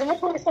handimanzi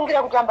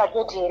mukundisungira kutamba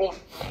gedhi here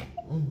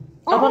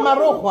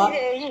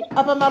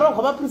apa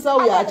marohwa mapurisa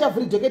uya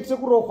haachavhuri jeketi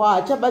rekurohwa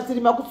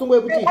haachabatsiri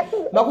makusungwa kuti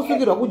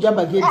makusungirwa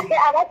kujamba gedhi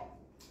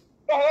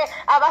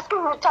havasi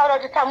kutaura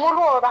kuti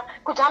tamurova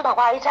kujamba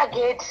kwaaita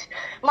gedhi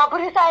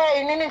mapurisa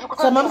aya inini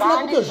ndikutoama musina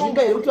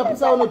kutozvinga here kuti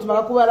mapurisa aonoti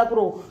makakuvara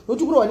kurohwa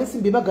nokuti kurohwa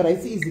nesimbi yemagara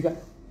isi izika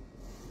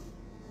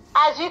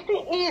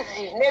hazvisi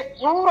izi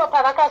nezuro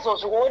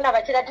pavakazozviona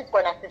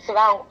vachiratidzwa nasisi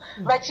vangu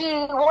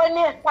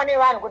vachioneswa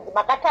nevanhu kuti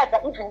makatadza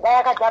even dai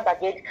akajamba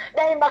gedhi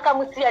dai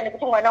makamusiya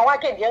nekuti mwana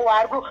wake ndiye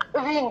waari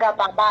kuvinga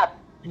pababa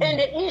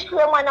ende ishu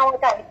yemwana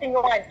wake haisi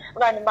nyowani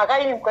vanhu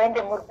makaimgwa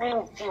ende muri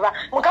kuiziva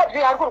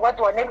mukadzi ari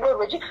kurwadziwa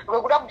nerudo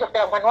rwekuda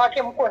kutosera mwana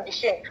wake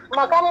mukondisheni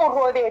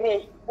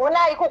makamuroverei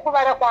onai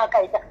kukuvara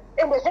kwaakaita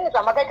ende zvinhu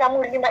zvamakaita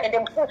murima ende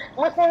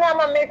musina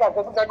mamega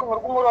dzekuti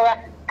muri kumurova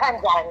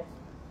kanjani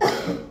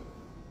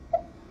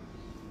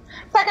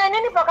saka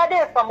inini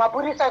pakadeswa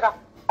mapurisa ka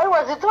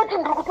aiwazitoti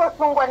ndiri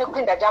kutosungwa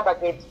nekuti ndajamba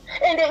gedhi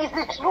ende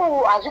isi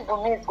true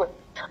hazvibvumiswe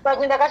but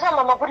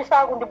ndakashamba mapurisa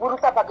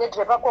akundiburusa pagedhi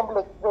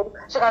repacomplex zedu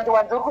zvikanzi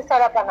wanzi uri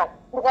kusara panapa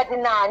ndikati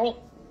nani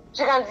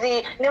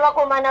zvikanzi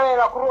nevakomana vai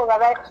vakurova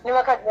vai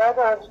nevakadzi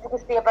vavataura kuti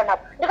tikusiye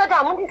panapa ndikati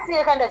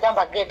hamundisiye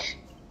kandajamba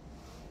gedhi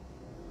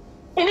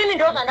inini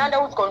ndo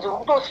zvandandaudzwa kuti uri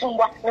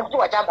kutosungwa nekuti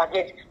wajamba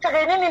gedhi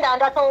saka inini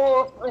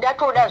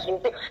ndatoda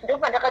zvese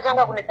ndopa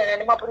ndakatanga kunesana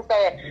nemapurisa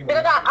aya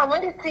ndikati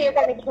hamundisiye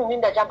kanekuti ini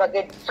ndajamba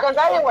gedhi zvikanzi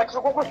aiwa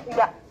tiri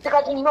kukusiya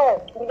tikati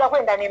no ndida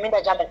kuenda nemi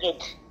ndajamba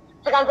gedhi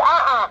zvikanzi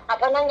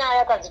hapana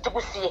nyaya kanzi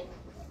tikusiye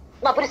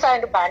mapurisa aya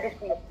ndobva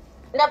handisiye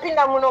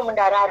ndapinda muno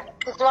mundarara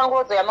sisi vangu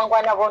vozoya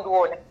mangwana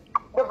vondiona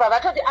ndobva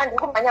vatoti andiri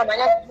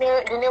kumhanyamhanya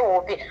ndine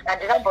hope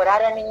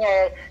handinamborara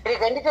nenyaya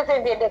rega nditese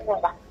ndiende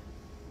kumba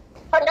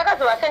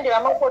pandakazovasendera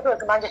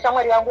mafotozi manje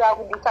shamwari yangu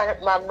yakundisa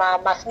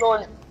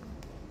maslons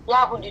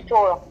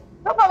yakunditora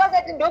ndopa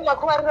vakati ndo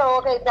makuvarirawo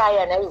wakaita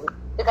aya naiwe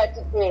tikati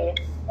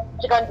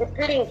tikanzi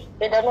please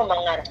enda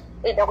nomhan'ara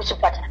enda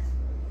kuchipatara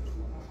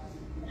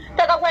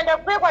saka kuenda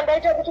kwe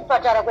kwandaita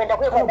kuchipatara kuenda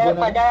kwe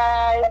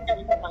kwandaenda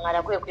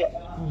nomhan'ara kwekwe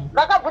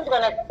vakabvunzwa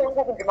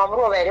nasisangu kuti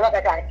mamurova here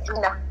vakati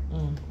hatina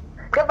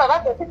ndobva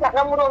vazoti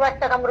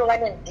takamurova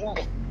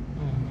nenzimbe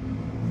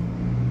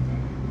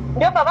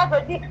ndobva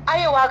vazoti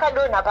aiwa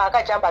akadonha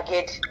paakajamba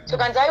gedhi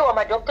tikanzi aiwa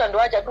madhokita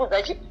ndo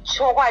achatiudza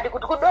chokwadi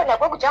kuti kudonha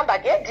kwekujamba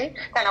gedhi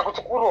kana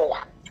kuti kurohwa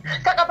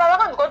saka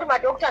pavakanzwa kuti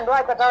madhokita ndo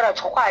akataura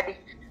chokwadi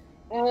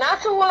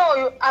nhasi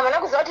unoyu havana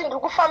kuziva kuti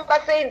ndiri kufamba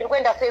sei ndiri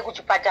kuenda sei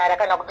kuchipatara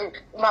kana kuti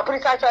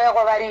mapurisa acho aya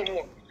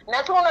kwavariri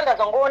nhasi uno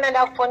ndazongoona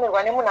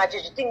ndakufonerwa nemunhu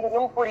achizvitingi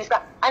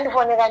nemupurisa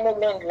andifonera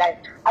nelandline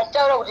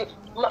achitaura kuti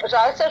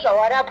zvase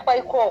zvawarapwa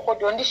ikoko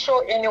don't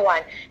show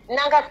anyone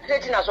nanga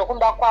straight nazvo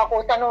kumba kwako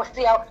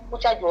usanosiya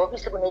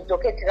uchajihofisi kune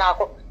dhoketi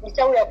rako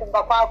ndichauya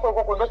kumba kwako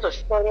ikoko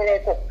ndozozvitorera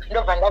ikoko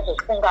ndobva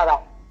ndazozvifunga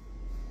vanhu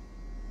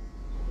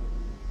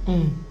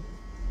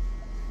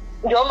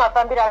ndo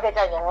mafambiro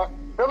akaita nyaya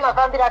ndo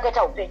mafambiro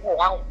akaita upenyu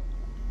hwangu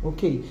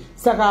okay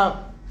saka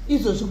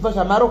izvozvi kubva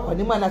zvamarohwa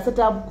nemwana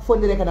asati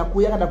akufonera kana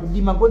kuuya kana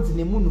kudima ngonzi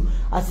nemunhu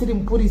asiri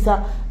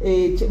mupurisa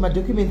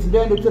madocuments ndo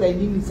yandotora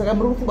inini saka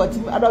muri kufunga kuti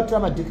ada kutora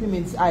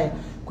madocuments aya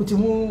kuti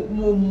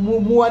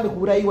muwane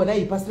kuurayiwa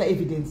nai pasina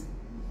evidence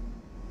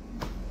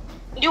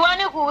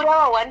ndiwane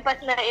kuurawa one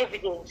pasina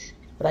evidence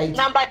right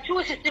number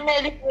 2 SIS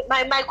MELLY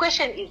my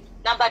question is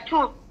number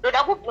 2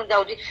 ndoda kubvunza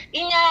kuti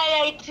inyaya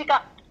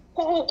yaitika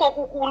uko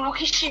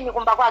kulukishini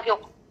kumba kwake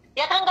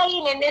yakanga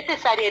ine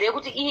necessary here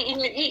kuti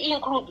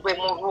includwe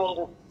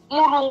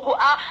murungu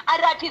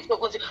aratidzwe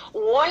kuti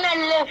wona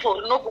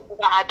level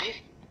rinogukuka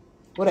api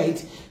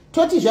right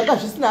toti zvanga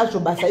zvisina hazvo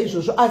basa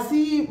izvozvo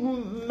asi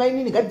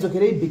mainini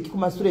ngatidzokerei bheki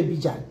kumashure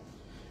bijani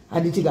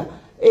handitika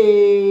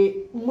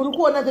muri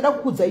kuona toda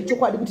kukudzai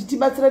chokwadi kuti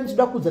tibatsirani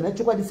toda kukudzana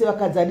chokwadi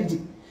sevakadzi handiti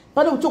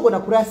pane kutogona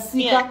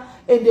kurasika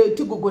and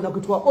tigogona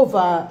kuitwa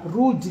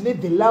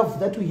overruled the love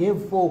that we have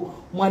for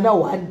mwana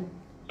one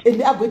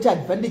and agoita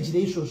advantage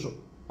neizvozvo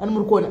ani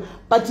muri kuona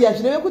but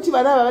hazvinove kuti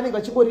vana ava vanenge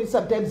vachingori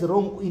sometimes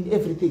wrong in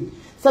everything.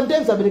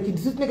 Sometimes vabereki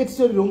ndisu tinenge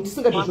titori wrong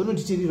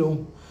tisingatozvonoti tiri wrong.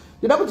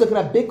 Ndoda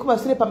kudzokera back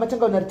kumashure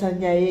pamatanga unaritana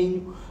nyaya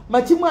yenyu.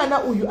 Mati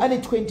mwana uyu ane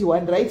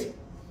 21 right?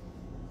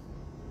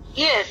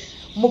 Yes.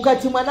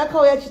 Mukati mwana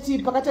akauya achiti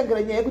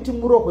pakatangira nyaya yekuti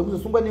murohwe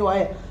muzosungwa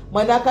newaya,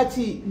 mwana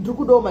akati ndiri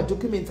kudawo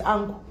madocuments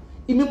angu.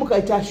 Imi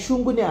mukaita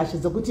shungu nehasha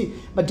dzokuti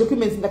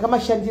madocuments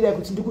ndakamashandira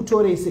kuti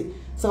ndikutorese.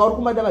 Saka uri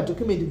kumada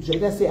madocuments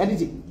zvaita sei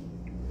anditi?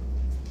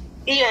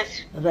 Yes.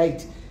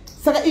 Right.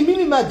 Saka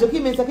imimi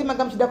madocuments ake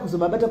manga muchida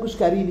kuzomabata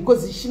kusvika rini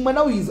because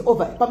mwana uyu is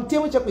over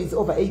pamutemo chako is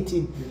over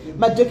 18.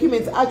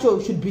 Madocuments acho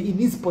should be in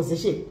his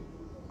possession.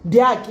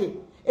 Ndiake.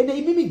 Ende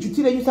imimi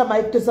duty renyu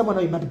samai kutesa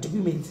mwana uyu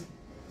madocuments.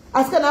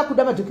 Asi kana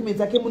akuda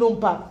madocuments ake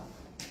munompa.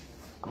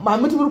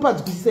 Mamuti muri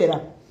kupadzikisira.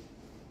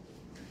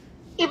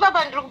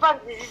 Ipapa ndiri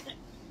kupadzikisira.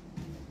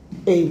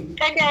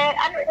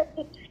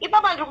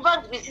 Ipapa ndiri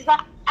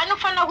kupadzikisira.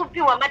 Anofanira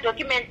kupiwa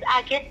madocuments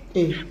ake.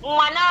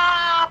 Mwana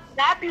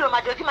ngaapiwe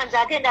madocuments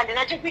ake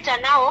ndandina chekuita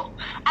nawo.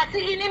 Asi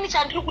inini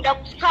chandiri kuda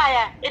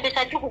kutsaya ende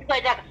chandiri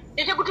kutsaya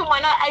ndechekuti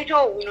mwana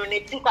aitewo hunhu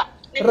netsika.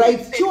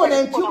 Right.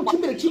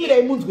 Chimira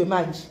imunzwe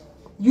manje.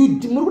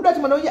 Muri kuda kuti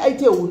mwana wenyu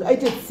aite hunhu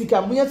aite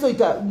tsika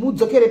munyatsoita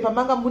mudzokere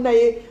pamanga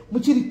munaye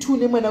muchiri 2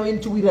 nemwana wenyu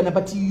chiwirirana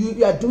but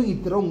you are doing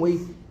it the wrong way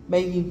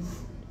mainini.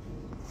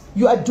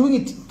 You are doing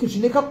it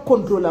zvine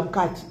kakontrola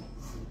mukati.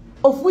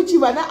 Of which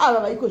vana ava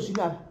vaiko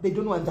zvino they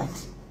don't want that.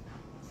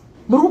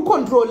 Muri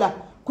kukontrola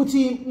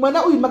kuti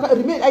mwana uyu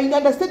I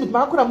understand kuti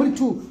makakura muri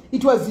 2.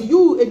 It was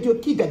you and your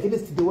kid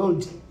against the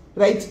world,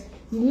 right?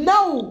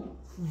 Now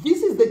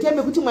this is the time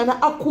yekuti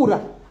mwana akura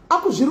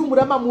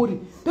akuzvirumura mamuri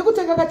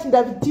pekutanga kati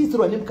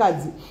ndavitizirwa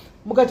nemukadzi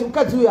mukati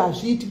mukadzi uyu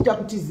hazviiti kuti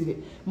akutizire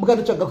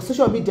mukandotsvaga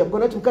kusocial media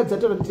mukaona kuti mukadzi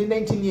ataura kuti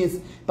 19 years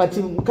but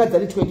mukadzi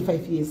ane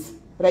 25 years,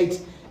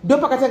 right? Ndo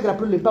pakatangira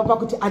problem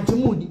pakuti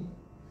handimudi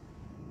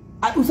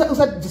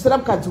usadhisira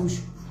mukadzi uyu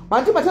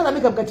vanti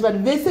mataramika mukati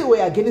vanhu vese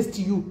were against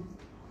you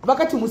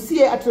vakati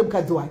musiye atore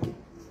mukadzi wake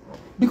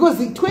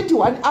because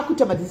 21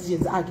 akuita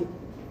madecisions ake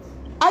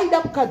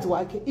aida mukadzi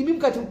wake imi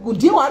mukati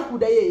ndiye waari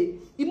kuda yeye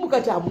imi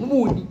mukati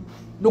hamumudi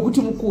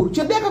nokuti mukuru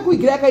chondo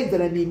yakakuigira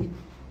yakaenzana nemi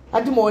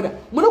handimaona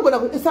munogona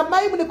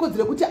samai mune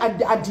kodzero kuti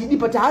handidi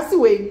but haasi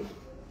wenyu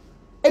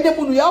ende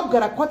munhu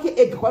yaakugara kwake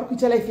ega kwaari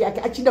kuita life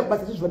yake achienda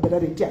kubasa chezvibhadhara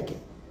renti yake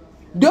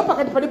ndio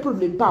pakati pane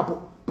problem papo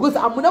because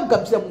hamuna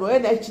kugamuchira munhu waya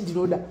naye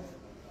chindinoda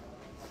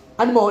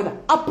handimaona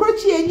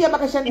approach yenyu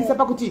yamakashandisa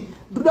pakuti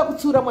ndikuda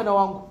kutsiura mwana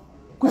wangu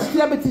kuti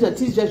tirambe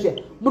tiri zvazviya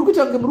muri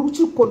kuita kunge muri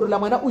kuchikondrola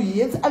mwana uyu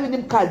yenzi ave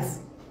nemukadzi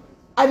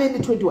ave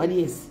ne21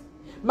 years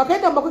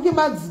makaenda mumakwake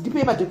manzi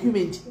ndipei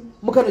madocument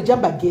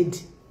mukanojamba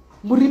gedhi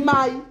muri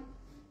mai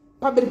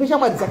pamberi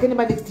peshamwari dzake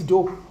nemanext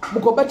door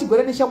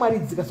mukobatigora neshamwari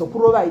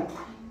dzikazokurovai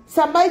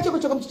samai cheko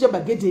chako muchijamba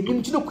gedhi imi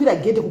muchinokwira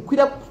gedhi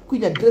kukwira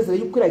kuinya dresa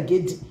renyu kukwira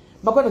gedhi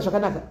makaona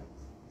zvakanaka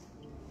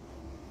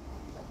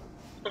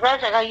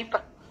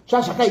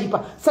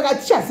zvazvakaipa saka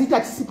tichazita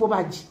tisipo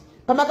manje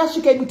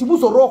pamakasvika imi kuti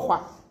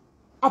muzorohwa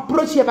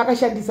approach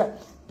yamakashandisa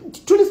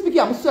truly speaking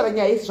hamusitaura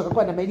nyaya yese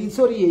zvakakwana maini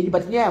sorry yenyu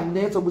but nyaya hamuna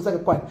yatsobusa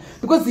kakwana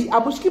because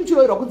hamusviki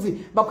muchiroverwa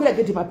kunzi makwira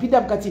gedhi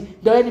mapinda mukati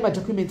ndauya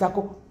nemadocuments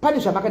ako pane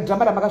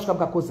zvamakadrama ramakasvika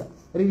mukakoza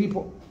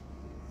riripo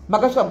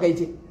makasvika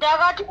mukaite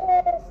ndakati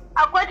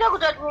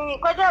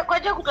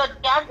kwete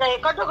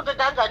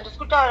kutodhanza handisi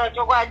kutaura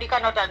chokwadi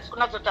kana kuti handisi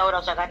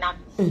kunatsotaura zvakanaka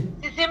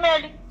SIS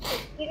MELLY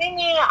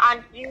inini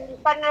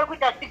handifanire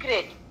kuita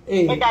secret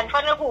and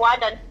handifanire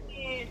kuhwanda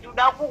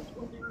ndoda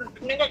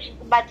kunenge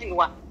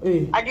chikubatirwa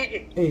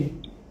handiti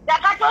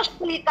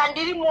ndakatosvika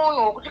ndiri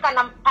munhu wokuti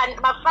kana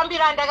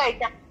mafambiro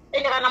andakaita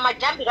ende kana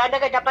majambiro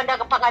andakaita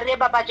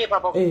pakareba pacho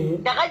ipapo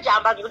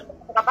ndakajamba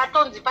zvekuti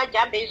patonzi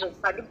pajambe izvo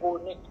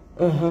pandigone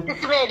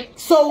SIS MELLY.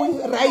 So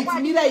right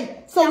mirai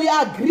so we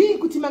agree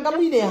kuti manga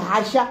muine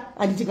hasha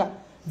handitika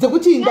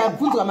dzekuti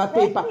ndabvunzwa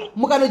mapepa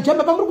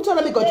mukanojamba pamuri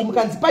kutaura mega kuti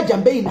mukanzi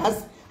pajambei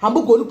nhasi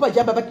hambugoni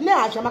kupajamba but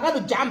nehasha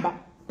makanojamba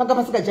panga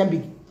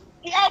pasikajambiki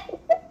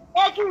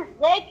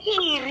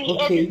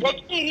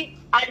exactly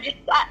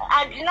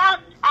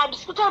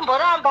handisi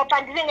kutomboramba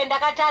pandinenge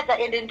ndakatadza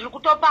ende ndiri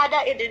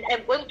kutopada ende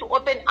I'm going to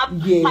open up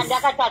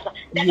pandakatadza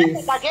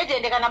ndakagedhi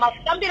ende kana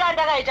mafambiro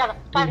andakaita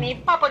panhu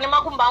ipapo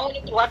nemakumba angu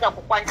nekurwadza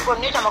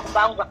kukwandikonecha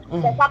makumba angu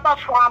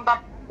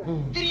ndakapafamba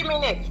 3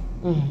 minutes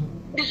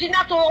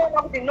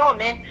ndichinatsoona kuti no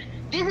man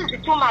this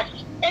is too much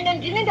ende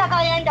ndini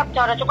ndakaenda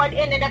kutaura chokwadi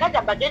ende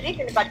ndakajamba gedhi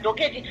isini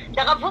padhoketi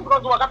ndakabvunzwa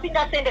kuti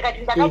wakapinda sende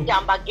kati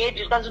ndakajamba gedhi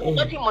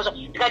zvikazozoti imozvo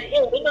ndikati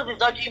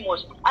ndoziza kuti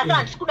imozvo asi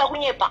handisi kuda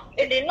kunyepa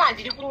ende ini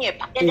handiri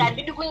kunyepa ende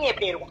handidi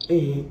kunyeperwa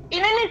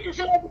inini SIS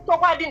MELLY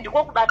chokwadi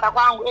ndiko kubasa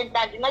kwangu ende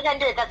handina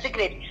chandiita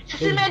secret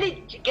SIS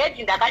MELLY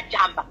gedhi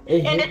ndakajamba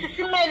ende SIS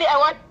MELLY I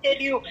want to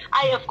tell you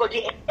I have got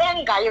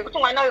anger yekuti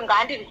mwana uyu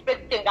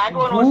ngaandirespecte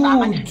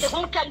ngaandionosama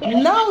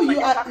now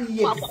you are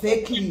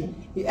exactly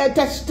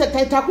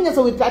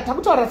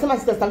takutaura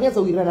semasita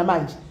takunyatsowirirana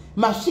manje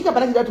masvika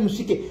pana chida kuti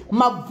musvike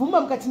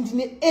mabvuma mukati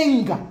ndine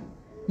enga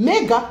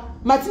mega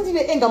mati ndine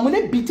enga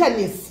mune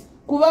bitterness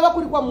kuvava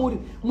kuri kwamuri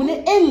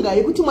mune enga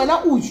yekuti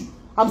mwana uyu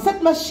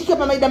hamusati masvika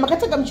pamaida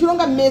makatanga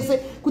muchironga mese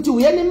kuti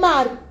uya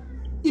nemari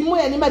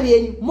imoya nemari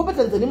yenyu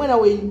mobatanidza nemwana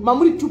wenyu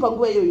mamuri tu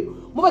panguva iyoyo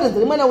mobatanidza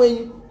nemwana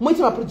wenyu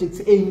moita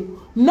maprojects enyu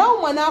nawo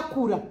mwana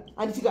akura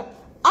handitika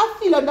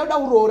afila ndauda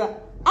kuroora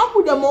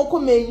akuda maoko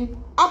menyu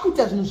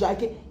akuita zvinhu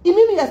zvake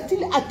imimi are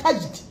still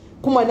attached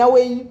kumwana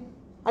wenyu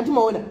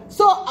andimaona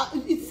so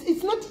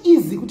it's not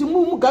easy kuti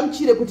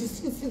mugamuchire kuti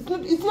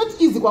it's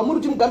not easy kwamuri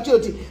kuti mugamuchire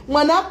kuti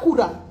mwana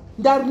akura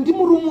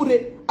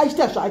ndimurumure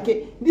achiita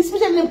zvake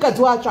especially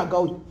nemukadzi waatsvaga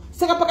uyu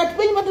saka pakati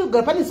penyu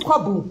matogara pane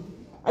squabble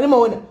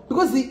animaona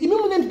because imi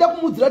mune ndida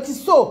kumudzira kuti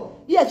so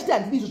iye achiti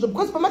handidi izvozvo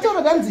because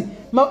pamataura danzi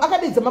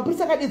akadedza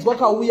mapurisa akadedzwa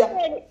akauya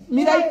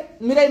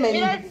mirai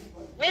maini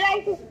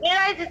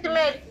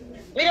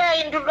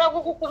Mirai ndoda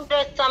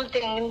kukukumbira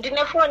something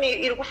ndine phone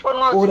iri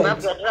kufonwa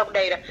uZimbabwe yatira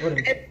kudaira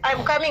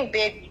I'm coming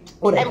back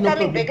I'm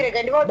coming back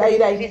rega ndiko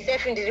be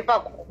safe ndiri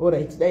pako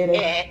alright daira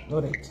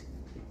alright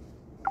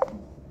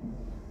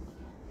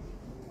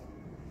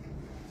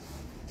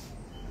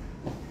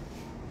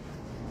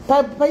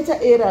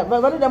paita era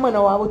vanoda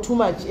mwana wavo too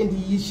much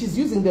and she's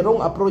using the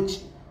wrong approach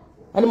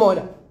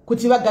animaona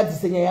kuti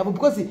vagadzise nyaya yavo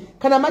because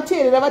kana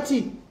mateerera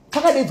vati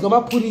pakadedzwa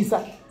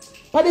mapurisa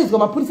padedzwa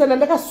mapurisa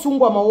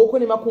ndakasungwa maoko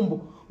nemakumbo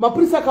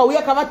mapurisa akauya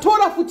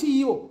akavatora futi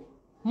ivo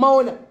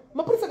maona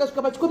mapurisa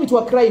akasvika pachikomiti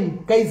wa crime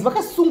guys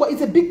vakasungwa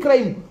it's a big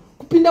crime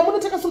kupinda muno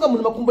takasunga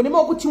munhu makumbo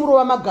nemaoko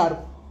chimurova magaro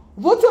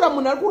votora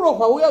munhu ari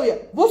kurohwa uya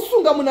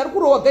vosunga munhu ari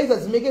kurohwa guys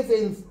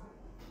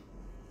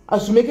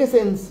hazvimeke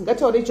sense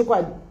ngataurei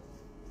chokwadi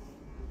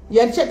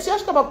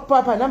tichasvika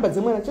panhamba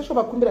dzemwana tichasvika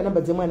pakumbira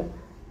nhamba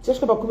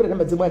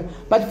dzemwana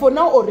but for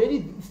now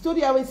already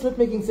story yavo is not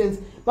making sense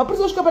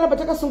mapurisa osvika panapa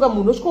takasunga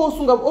munhu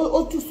osvika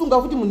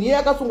otusunga futi munhu iye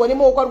akasungwa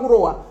nemaoko ari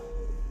kurohwa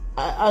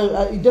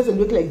it doesn't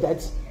work like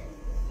that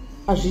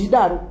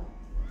hazvidaro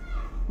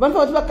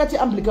vanofanira kuti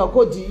vakati umbilical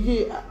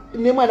code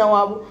nemwana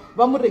wavo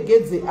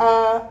vamuregedze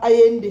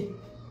aende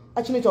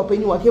achinoita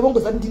upenyu hwake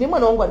vongozati ndine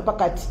mwana wangu ari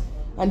pakati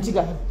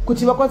antika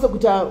kuti vakwanise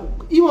kuita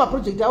ivo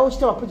maproject avo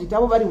chita maproject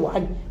avo vari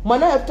one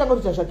mwana uyo atotanga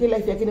kuita zvake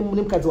life yake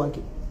nemukadzi wake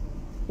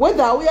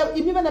whether auya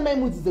imi vana mai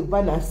mudzidze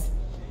kubva nhasi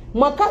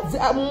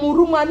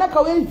mwana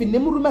akauya even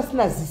nemurume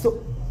asina ziso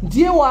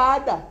ndiye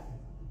waada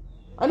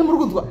ani muri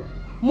kunzwa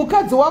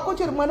mukadzi wako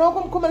chero mwana wako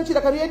mukomana chero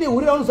akaruya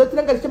nehurira unoziva kuti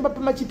ranga richamba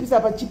pamachipisi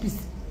apa chipisi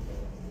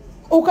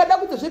ukada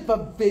kuita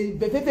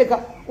zvebvefefeka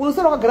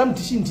unosara wakagara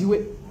mudhishi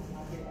ndiwe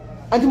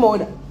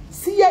andimaona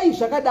siyai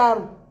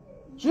zvakadaro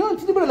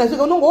zvinotidibura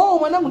nazvega unongo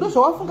mwanangu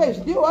ndozvawafunga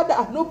izvi ndiye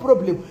wada no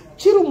problem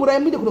chirumurai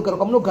muinde kunogara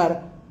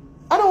kwamunogara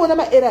anoona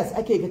maerrors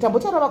akega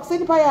tambotaura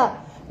vakuseni paya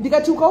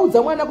ndikati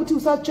ukaudza mwana kuti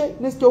usatsve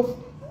nestove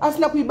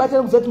asina kuibata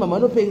nekuziva kuti mama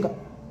anopenga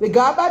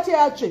rega abate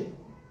atsve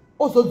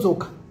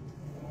ozodzoka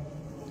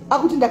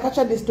akuti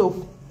ndakatsva nestove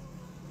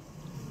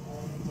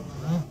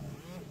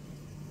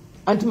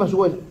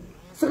antimazviona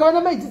saka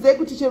vana maidzidzai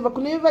kuti chero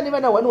kune vane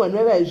vana 1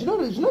 vavai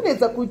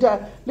zvinonetsa kuita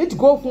let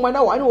go of mwana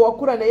 1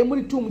 wakura naye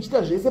muri 2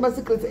 muchiita zvese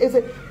masecrets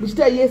ese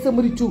muchiita yese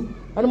muri 2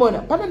 anomaona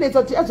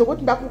panonetsa kuti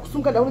adzokoti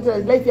ndakusunga ndakunoita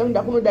life yangu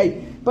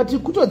ndakunodai but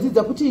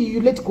kutodzidza kuti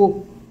you let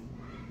go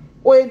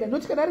oenda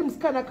noti kana ari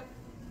musikanaka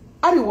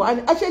ari 1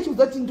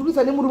 achichiudza kuti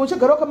ndikuisa nemurume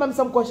uchagara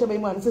wakamamisa mukwasha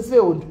maimwana sesi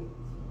vehondo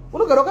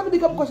unogara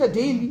wakamubika mukwasha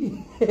daily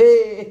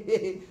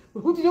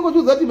kuti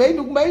nyokochiudza kuti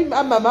mai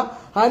mama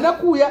haana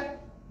kuya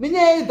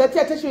nenyaya yedzati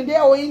attachment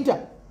yawoinda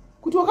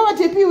kuti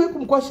wakavatepiwe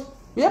kumukwasha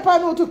uya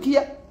pano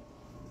utokiya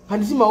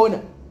handiti maona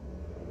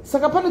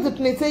saka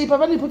panototinetsei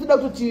pavanipo toda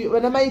kutoti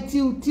vana mai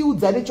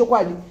tiudzane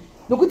chokwadi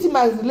nokuti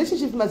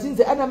marelationship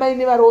mazhinji ana mai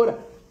nevaroora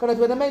kana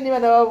kuti vana mai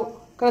nevana vavo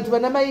kana kuti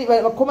vana mai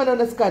vakomana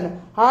vanasikana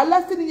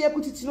haalasti nenyaya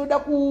yekuti tinoda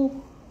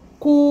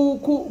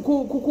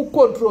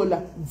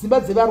kukontrola dzimba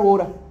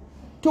dzevaroora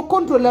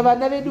tokontrola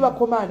vana vedu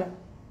vakomana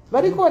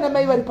variko vana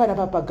mai vari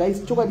panapa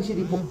guys chokwadi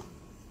chiripo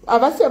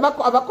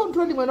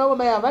havakontroli mwana wavo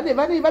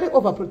mai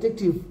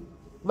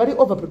vari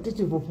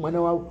overprotective of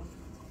mwana wavo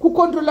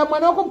kukontrola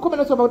mwana wako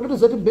mukomana sopa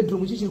kutotoziva kuti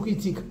mubedroom ichi chiri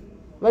kuitika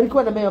variko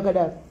vana mai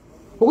vakadaro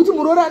nokuti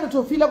muroora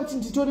anotofila kuti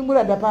nditori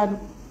muranda pano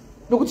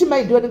nokuti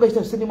mai ndivo vanenge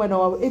vachita zvisene mwana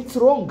wavo it's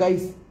wrong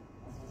guys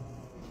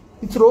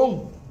it's wrong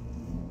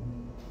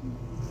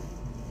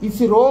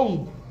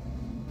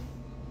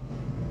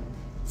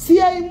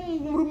siyai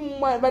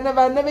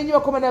vana venyu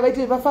vakomana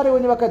vaite vafarewo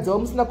nevakadzi vavo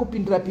musina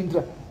kupindira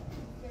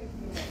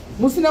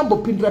musina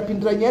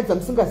mbopindira nyaya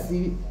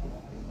dzamusingazivi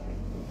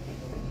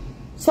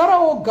sara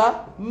woga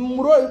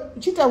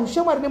uchiita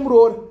ushamwari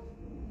nemuroora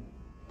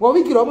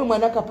wavigira wamwe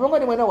mwanaka pavanga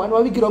nemwana 1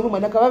 wavigira wamwe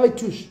mwanaka vave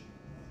 2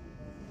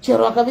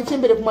 chero akave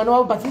chembere kumwana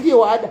wavo but ndiye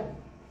wada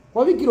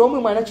wavigira wamwe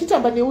mwana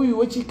chitamba neuyu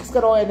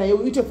wechisikana waya naye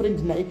uite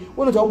friend naye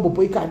unoti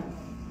wambopoikani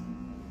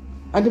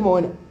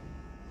andimaona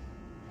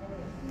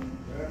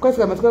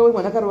kwasika matika we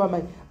mwana akarova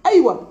mai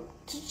aiwa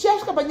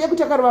tichasvika panyaya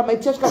kuti akarova mai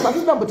tichasvika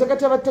pasi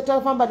tambotaka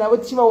tafamba navo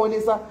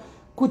tichivaonesa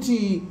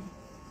kuti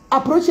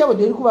approach yavo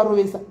ndoiri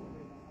kuvarovesa.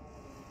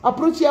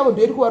 Approach yavo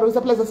ndoiri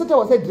kuvarovesa. Plus asati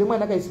wasaidire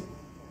mwana kaisi.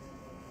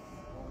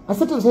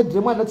 Asati wasaidire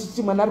mwana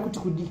tichiti mwana ari kuti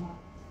kudi.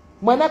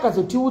 Mwana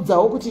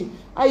akazotiudzawo kuti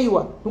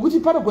aiwa nokuti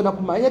panogona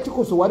kumhanya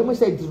tikozowa rimwe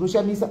saidi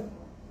rinoshamisa.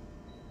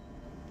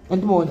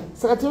 Andimoona.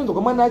 Saka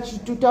tinonzwa mwana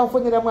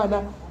achitafonera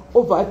mwana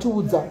obva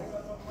atiudza.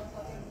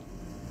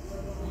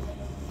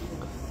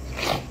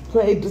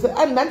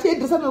 Ndanti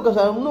edresa ndoka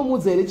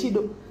zvamunomuudza here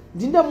chido.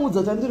 Ndindamuudza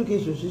kuti andiruke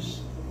izvozvizvi.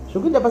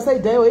 Zvokuenda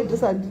pasaidi ayo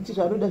edresa handiti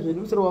zvanoda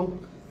zvemusoro wangu.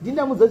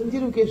 Ndindamuudza kuti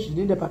ndiruke izvi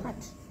ndinoenda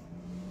pakati.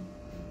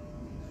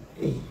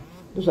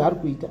 Ndozvaari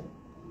kuita.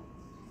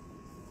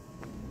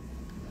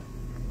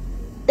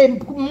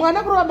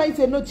 Mwana kurova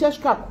maise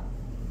nochasvikako.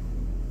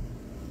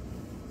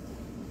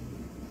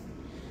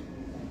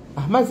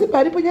 Mazimba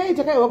aripo nyaya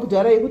takaiwa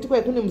kudhara yekuti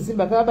kwai kune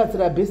muzimba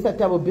akabatsira besta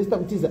tavo besta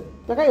kutiza.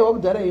 Takaiwa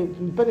kudhara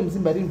pane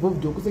muzimba ari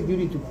involved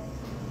yokusecurity.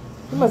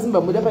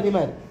 Mazimba muda pane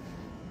mari.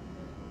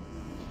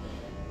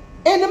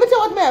 No matter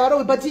what may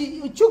have, but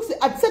chooks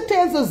at certain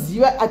times of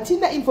ziva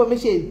atina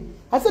information.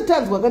 At certain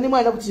times wakani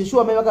mwana kuti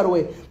shuwa mai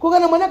vakarowe.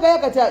 Kokana mwana kaya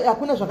kati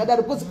hakuna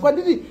zvakadaro because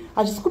kwandiri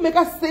hazvisi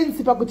kumeka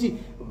sense pakuti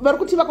vari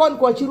kuti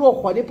vakawanikwa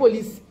vachirohwa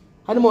nepolisi.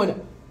 Hanimona.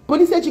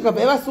 Polisi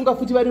yachikabva yavasunga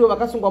futi varivo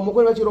vakasungwa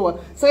mukoni vachirohwa.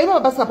 Saka iva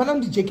mabasa hapana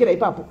kundijekera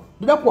ipapo.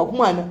 Ndoda kuwa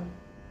kumwana.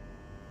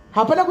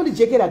 Hapana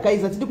kundijekera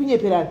guys atidi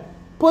kunyeperana.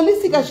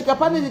 Polisi kasvika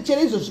pane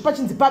chero izvozvi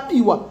pachinzi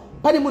pabiwa.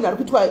 Pane munhu ari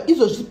kutwa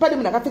izvozvi pane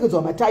munhu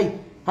akapfekedzwa matai.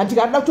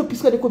 Handika arida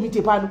kutopiswa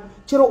nekomite pano.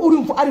 Chero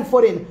uri ari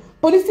foreigner.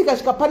 Polisi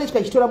kasvika pane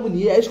chichitora munhu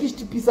iye aisvika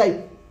ichitipisai.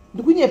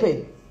 Ndikunyepa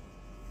here.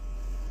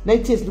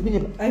 Naitesi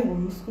ndikunyepa.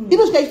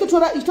 Inosvika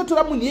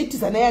ichitotora munhu iye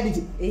tiza naye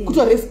anditi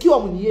kutorescue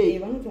munhu iye.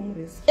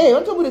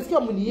 Vanotomurescue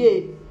munhu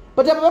iye.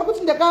 But apa vari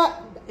kuti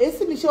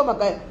esimishawo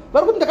magaya.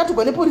 Vari kuti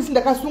ndakatogwa nepolisi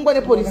ndakasungwa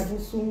nepolisi.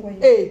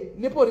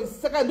 Nepolisi.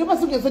 Saka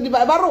ndopasikunyatsoni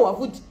varohwa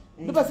futi.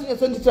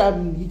 Ndopasikunyatsondita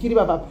hikiri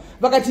vapapa.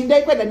 Vakati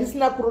ndaikwenda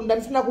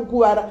ndisina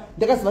kukuvara.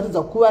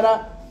 Ndakazovatidza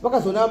kukuvara.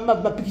 Vakazoona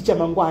mapikicha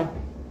mangwana.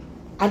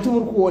 Anti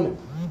muri kuona.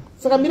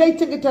 Saka mira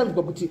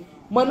itengetanzwa kuti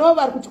mwana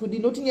wavo ari kuti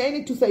kudini noti nyaya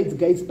ine two sides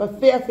guys pa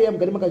fair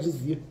mugari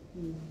makazviziva.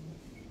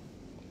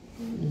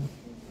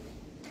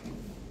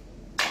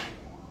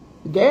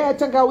 Gaya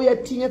atanga auya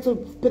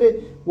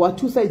tinyatsopere wa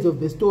two sides of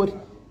the story.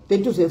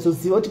 Then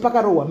tozoziva kuti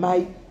pakarohwa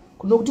mai.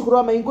 Kuno kuti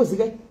kurohwa mai ngozi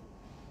kai.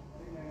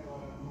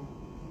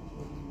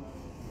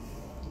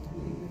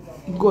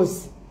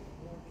 Ngozi.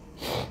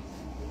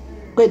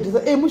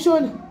 Kwedza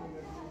mushona.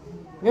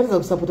 Ngatiza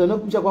kusapota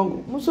nokumcha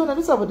kwangu. Mushona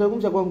ndosapota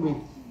nokumcha kwangu here.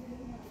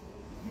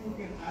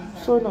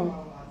 So no.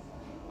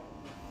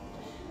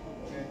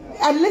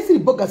 Unless the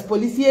bogus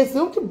police yes,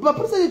 so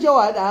mapolisi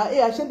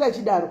achawada ashanda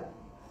achidaro.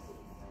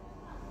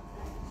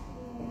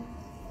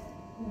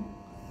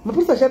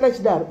 Mapolisi ashanda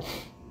achidaro.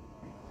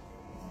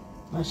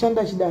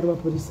 Ashanda achidaro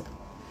mapolisi.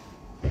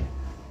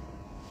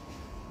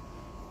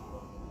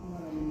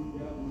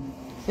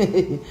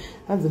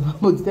 Anze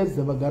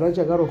mamodzitariza magara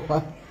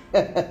chakarohwa.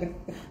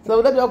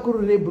 Sauda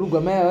ndakurure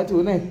brugwa mai vati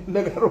una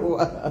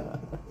ndakarohwa.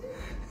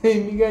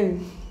 Migai.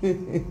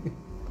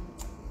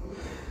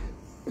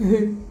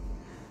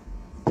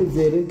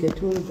 Pezere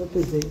getoni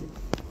papezere.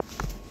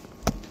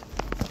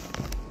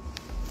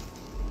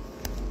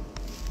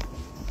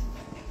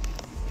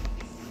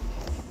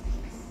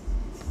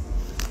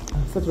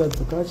 Asati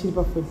vadzoka vachiri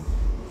pafoni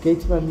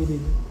gate pamiriri.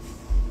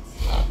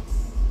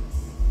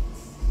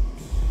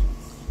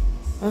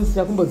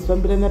 Anzira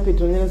kumbodzifambira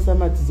napetronera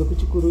samati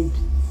dzokuchikuru ipi.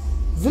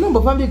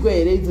 Dzinombofambirwa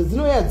here idzo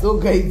dzinouya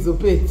dzoga idzo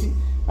peti.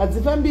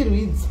 Hadzifambirwi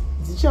idzo.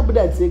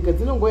 Dzichabuda dzega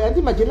dzinongoya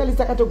andi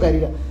majournalist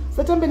akatogarira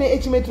satambe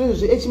neHmetro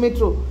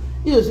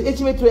izvozvi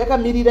Hmetro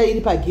yakamirira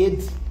iri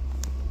pagedhi.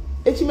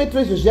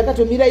 Hmetro izvozvi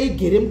yakatomira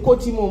igere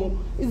mukoti imomo.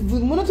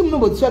 Munoti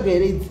munombodzitsvaga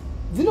here idzi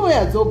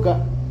dzinouya dzoga.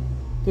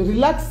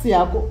 Relax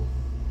yako.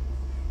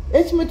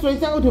 Hmetro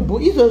itanga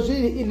kuti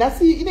izvozvi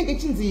nhasi inenge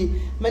ichinzi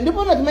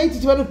ndinoona kuti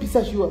maititi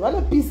vanopisa shuwa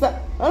vanopisa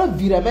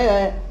vanobvira mai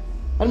vaya.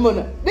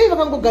 Vanimona dei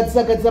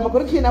vakangogadzisa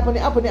maconnection apo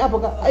neapo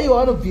ka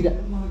aiwa vanobvira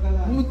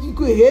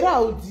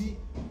Herald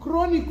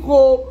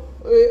Chronicle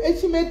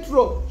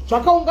Hmetro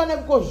zvakaungana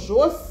ko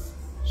zvose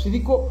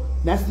zviriko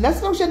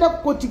nhasi kushanda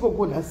kukotiko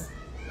ko nhasi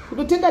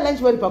kutotenga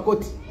lunch vari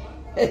pakoti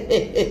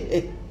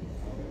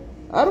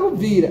ari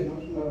kubvira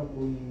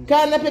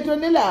kana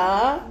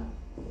petronela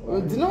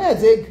dzinouya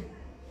dzega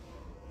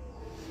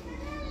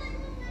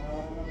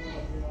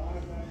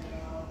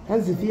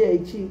hanzi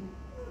VIP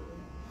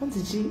hanzi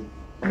chi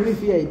muri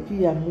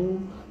VIP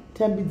yamu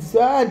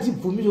tambidzisa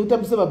handibvumi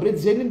zvokutambisa mabread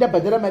zveni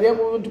ndabhadhara mari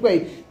yangu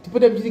ndikwai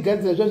tipota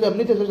muchirigadzira zvazvo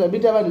munoita zvazvo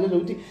munoita vanhu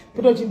zvazvokuti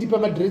pota uchindipa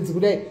madreads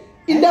kudai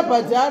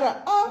indabhadhara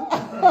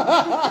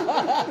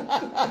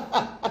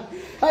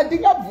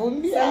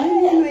handingabvumi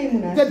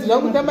tadzira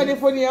kutamba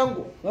nefoni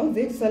yangu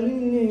mene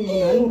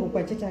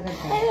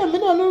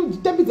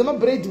vanotambidza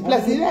mabread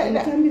plus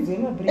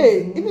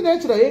ini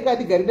nachira yeka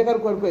ndigari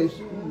ndakarukwarukwa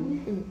izvi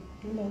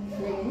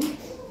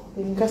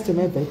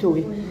customer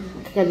yaibvaitowe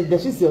kandi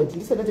ndazviziva kuti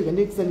ndisati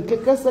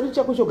ndatenga salu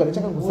chako chogara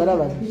chakangozara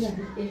vanhu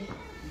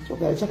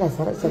chogara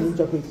chakazara salu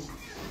chako ichi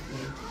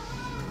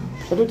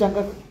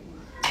zvatotanga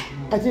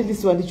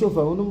atendisi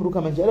wandichovha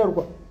unomuruka manje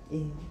ararukwa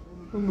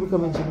unomuruka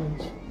manje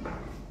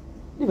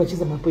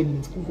nevachiza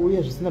maappointments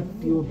kungouya zvisina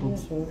PO box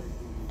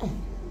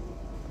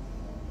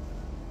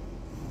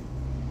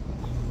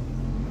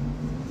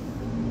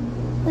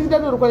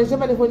ndanorukwa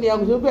nechama nefoni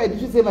yangu zvinokuti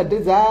handisvise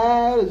madredzi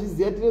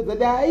zviziva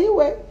tinozati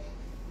aiwe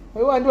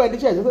aiwa ndiwa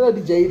ndichaja sada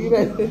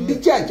ndijairira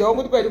ndichaja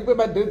wanguti kwaindikupe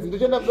madredzi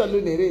ndoshanda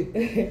musaluni here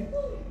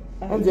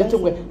hanzi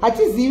yachongwa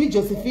hatizivi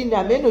Josephine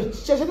ameno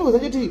chachanongoza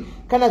choti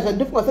kana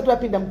zvandofunga vasati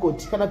vapinda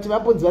mukoti kana kuti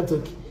maponzi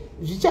vadzoke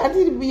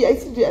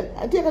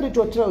handi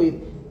yakatoitwa trial here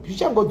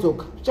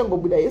zvichangodzoka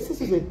zvichangobuda yese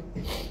sizweni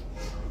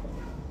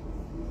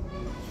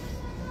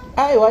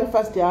aiwa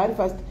ari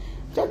fast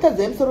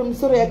chatadzai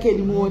misoro yake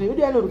ndimuone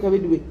vedu anoruka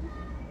veduwe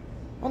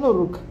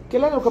anoruka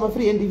kela anoruka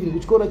mafree hand evening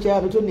kuchikoro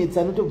chavo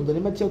tonetsa anotobvunza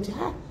nematicha kuti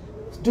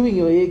who's doing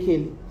your hair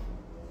Kelly,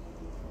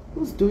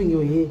 who's doing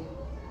your hair?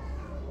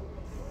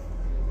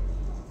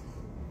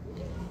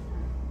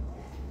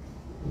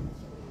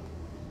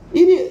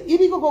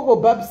 iri kokoko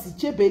babs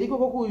chepe iri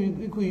kokoko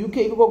ku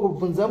UK kokoko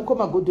bvunza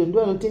mukoma Gordon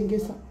ndo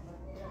anotengesa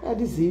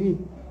hatizivi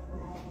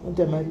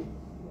antamari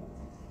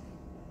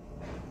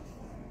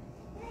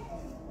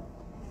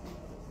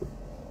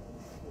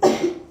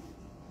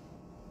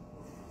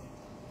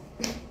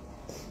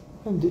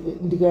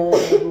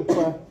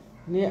ndikarukwa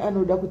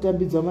neanoda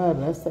kutambidzwa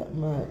marasa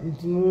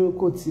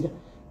ndinokotsira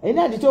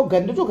haina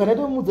ndotogara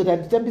tomudza kuti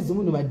handitambidzi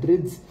munhu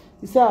madreads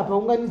isa apa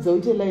unganidza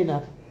uite line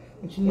apa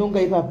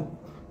chinonga ipapo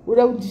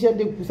uda kuti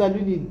ndishande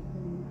kusaluni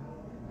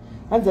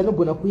hanzi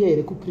anogona kuuya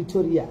here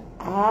kuPretoria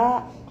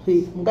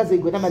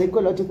mungazoigona mari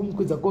ikola kuti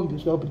kumukwidza kombi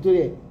kusvika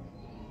kuPretoria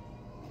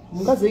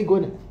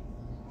mungazoigona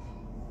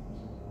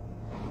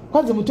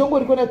kwanzi mutongo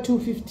uri kona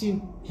 215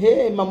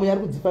 he mamwe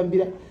ari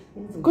kudzifambira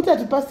kota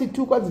ti past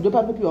 2 kwanzi ndo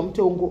panopiwa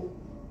mutongo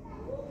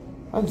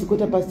hanzi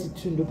kota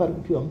past 2 ndo pari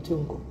kupiwa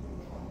mutongo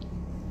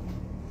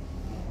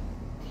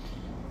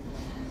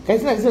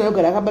kaisina ndisina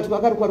yogara akabatwa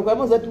akarukwa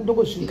mozati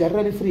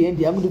ndongosvigarira nefree hand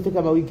yangu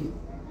ndopfeka mawigi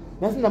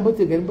nasi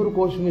ndambotsenga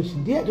ndimborukawo zvimwe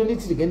zvindiya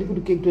tonditirika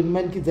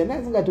ndikutondimanikidza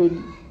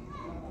nasingatodi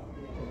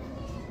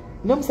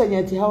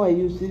nomusanyati how are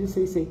you zviri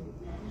sei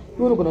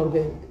iwe unogona ruka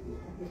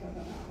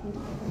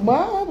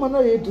mwana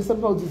yedu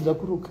sanofana kudzidzira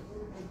kuruka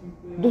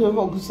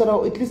ndozvanofa kusara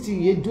at least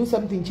you do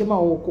something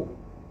chemaoko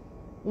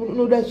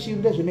unoda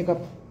chiuda zvemakeup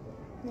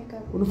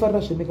unofarira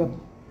zvemakeup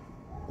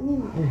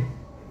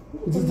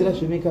kudzidzira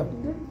zvemakeup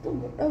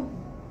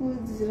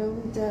kudzidzira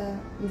kuita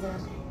nzara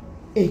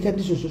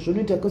kandi izvozvo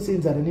zvonoita kose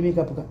nzara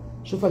nemakeup ka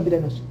zvofambira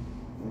nazvo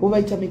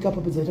wovaita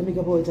makeup pedza vaita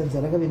makeup waita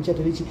nzara kave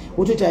muchato nechi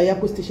wotoita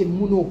yako station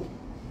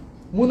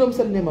muno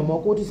musana nemama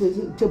wako wotoisa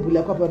tebhuri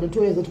yako apa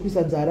notoya zati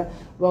kuisa nzara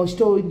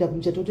vachitoenda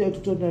kumuchato wotoya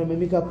totoona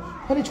makeup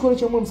pane chikoro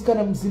chemwe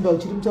musikana muzimba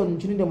uchiri mutauni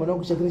chinoenda mwana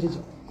wangu Shakira chechi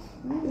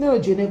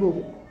inojena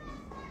ikoko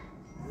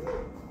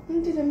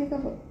unoita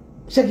makeup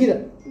Shakira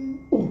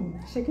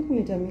Shakira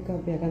unoita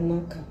makeup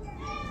yakanaka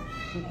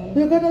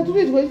yakana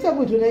tunoitwa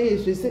chisamboitwa naiye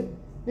zvese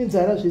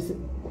nenzara zvese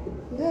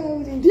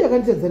ndiye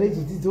akanita nzara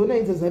idzi ona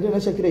inza nzara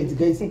yona Shakira idzi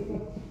guys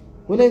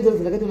ona inza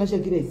nzara yakati ona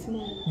Shakira idzi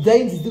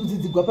dzainzi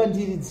dzigwa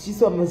pandiri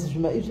dzichiiswa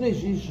mazvima izvino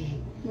izvi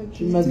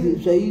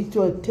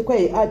zvaitwa tekwa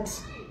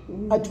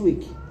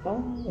artwork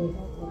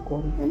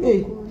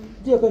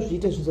ndiye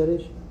akazviita zvinzara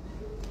izvi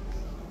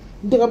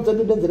ndikamudza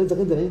ndoda nzara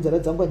dzakaenzana nenzara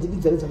dzangu handidi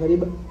nzara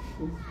dzakareba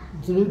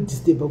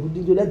dzinodisturba kuti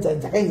ndoda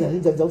dzakaenzana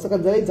nenzara dzangu saka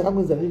nzara idzi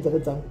dzakangoenzana nenzara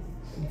dzangu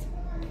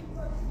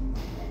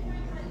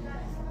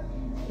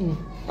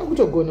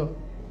akutogona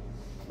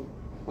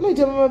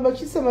unoita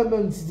machisa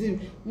madzidziri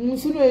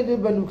musi unoende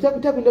vanhu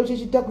takuenda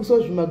uchitakusawo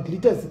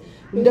zvimaglitters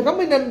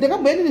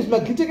ndakamboenda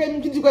nezvimaglitter kai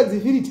muchiti kwanzi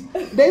filita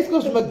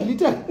ndaisikawo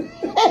zvimaglitter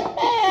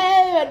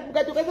vanhu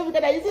mukati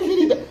ukasafika daisi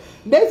filita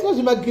ndaisikawo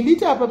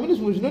zvimaglitter apa mine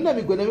zvimwe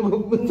zvinonamigwa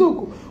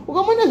kumunzuku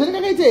ukamona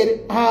zvanikakaita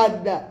here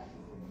hada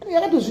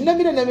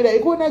yakatozvinamira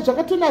ikuona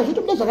zvakatonazvo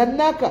tobuda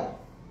zvakanaka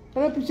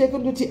kana picha yake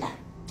ndoti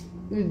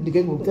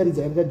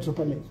ndikaingokutaridza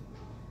kandadropa life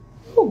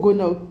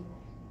ugona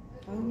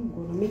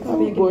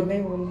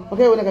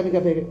wakaona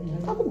kamika peke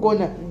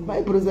akugona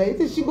maibroza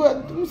iti shingo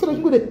musoro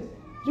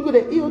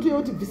chingode iyo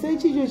uti bvisa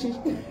ichi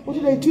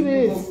utidai 2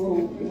 days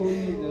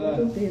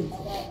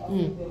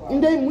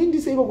indai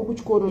muindise ikoko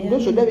kuchikoro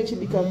ndozvoda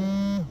vechidika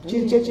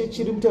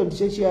chiri mutaundi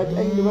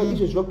chechiaindova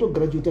izvo zviva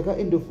kutograduate ka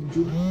end of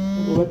June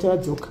ovati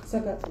vadzoka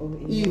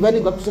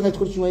vanenge vakutotanga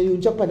chikoro chimwe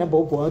uchakupa namba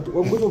wobva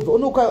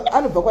wangotobva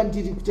anobva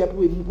kwandiri kuti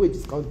apiwe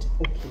discount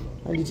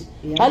anditi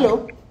hallo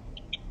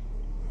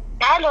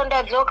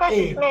ndadzoka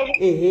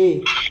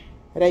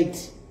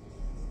right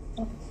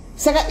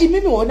saka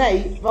imimi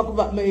honai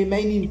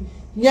mainini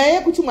nyaya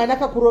yekuti mwana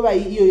akakurovai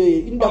iyoyo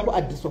inoda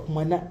kuadreswa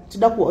kumwana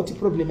tida kuwa kuti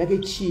problem yake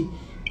chii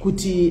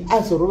kuti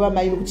azorova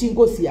mai nokuti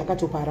ingozi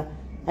yakatopara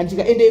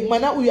andika ende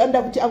mwana uyu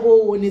anoda kuti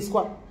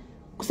angooneswa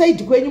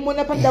kusaidhi kwenyu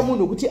mona panoda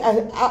munhu kuti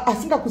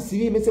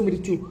asingakuzivi mese muri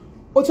tu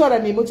otaura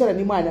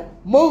nemwana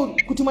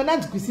kuti mwana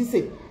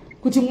anzwisise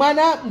kuti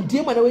mwana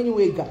ndiye mwana wenyu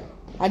wega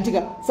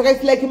andika saka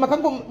it's like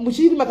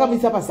muchiri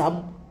makamuisa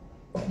pazamu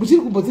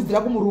muchiri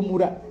kumbodzidzira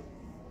kumurumura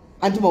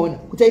andimaona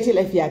kuti aite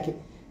life yake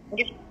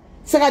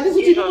saka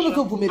ndisi kuti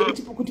munozobvumira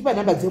kuti pa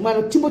namba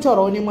dzemwana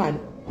timbotaurawo nemwana.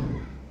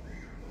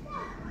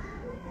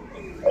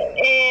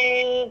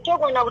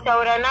 Togona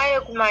kutaura naye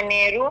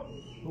kumanheru.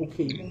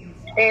 Okay.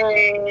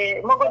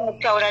 Mogona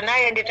kutaura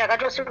naye ende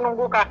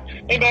takatosununguka,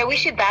 and I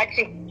wish that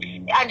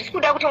handisi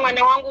kuda kuti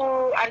mwana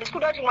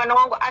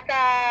wangu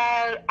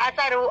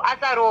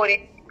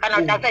asarore kana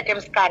kuti asaite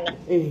musikana.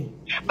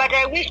 But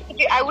I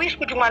wish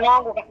kuti mwana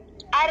wangu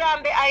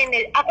arambe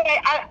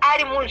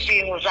ari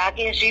muzvinhu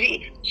zvake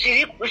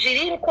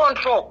zviri in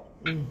control.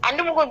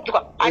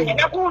 Handimukunzwa,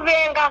 handina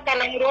kuvenga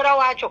kana muroora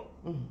wacho.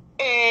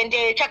 And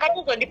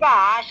chakatozondipa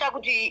hasha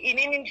kuti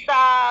inini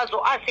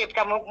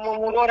ndisazoaccepta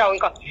muroora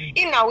weka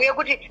inhau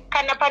yekuti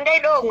kana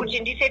pandaidawo kuti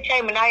ndise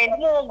time naye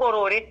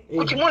ndimuongorore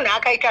kuti munhu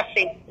akaita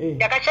sei.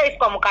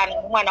 Ndakashaiswa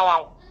mukana nomwana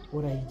wangu.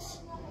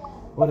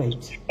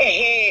 Alright.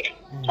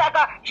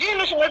 Saka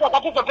zvinhu zvimwe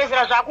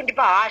zvakatozopedzera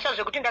zvakundipa hasha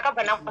zvekuti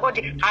ndakabva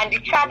nakoti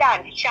handichada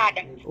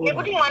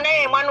nekuti mwana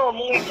ye mwana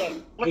womumwe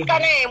munhu,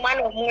 musikana ye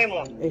mwana womumwe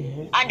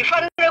munhu.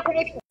 Handifanire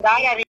kumuti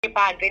arare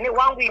panze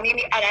newangu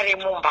inini arare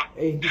mumba.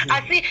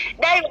 Asi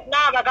dai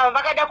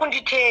vakada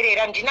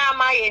kunditeerera ndina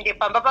amai ende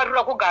pamba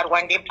parura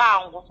kugarwa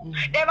ndepangu.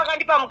 Dai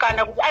vakandipa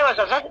mukana kuti aiwa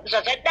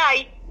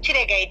zvazvadai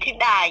chiregai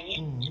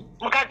tidai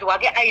mukadzi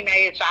wake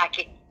ainaye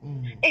zvake.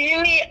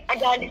 Ini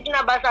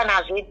handisina basa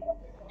nazvo.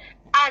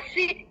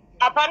 Asi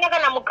hapana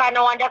kana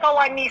mukana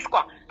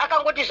wandakawaniswa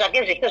akangoti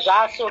zvake zvese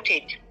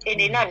zvaasorted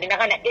ende ina handina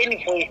kana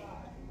any voice.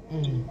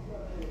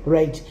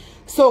 Right.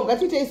 So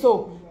ngatiitei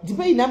so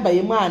ndipei namba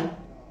yemwana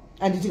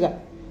anditika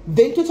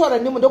then totaura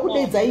nemo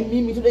ndokudeidza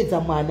imimi todeidza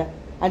mwana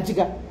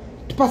anditika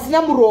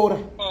pasina muroora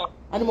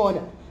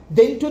anomaona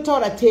then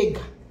totaura tega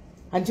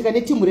anditika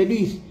netimu redu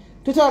iri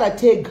totaura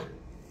tega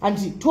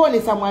andi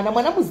toonesa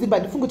mwana muzimba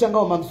ndifungu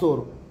changaoma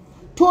musoro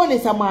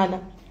toonesa mwana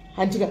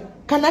anditika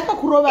kana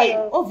akakurovai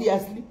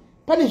obviously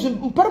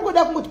pari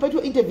kuda kungoti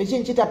paitwa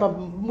intervention chete apa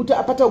mutu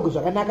apataugwe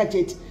zvakanaka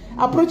chete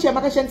approach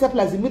yamakashandisa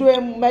plus miri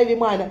wemai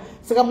vemwana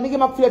saka munenge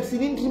makufila kuti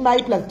inini ndiri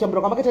mai plus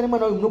kutambura kwamakaita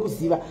nemwana uyu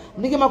munokuziva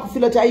munenge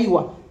makufila kuti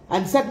aiwa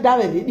handisati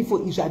ndave ready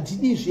for izvi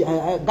handidi izvi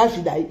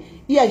ngazvidai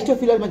iye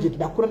achitofila kuti manje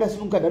ndakura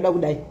ndasununguka ndada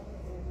kudai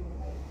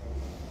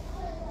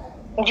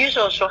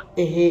ndizvozvo.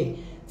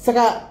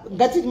 Saka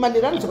ngati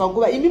manheru anodzoka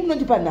nguva imi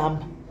munondipa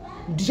nhamba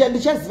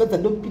ndichaziva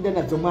dzandomupinda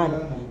nadzo mwana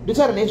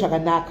ndotaura naye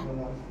zvakanaka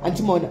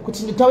andimaona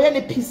kuti nditauya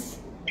nepeace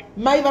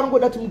mai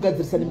varongoda kuti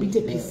mugadzirisane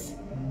muite peace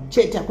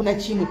chete hakuna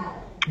chimwe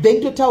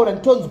then totaura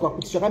nditonzwa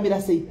kuti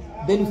zvakamira sei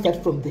then we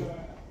start from there.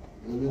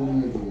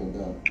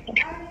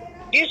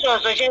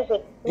 Ndizvozvo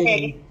chenzo.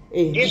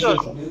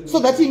 So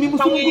that imi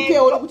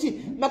musunungukewo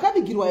nokuti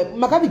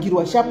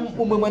makavigirwa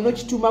umwe mwana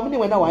wechituma mune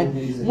mwana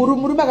 1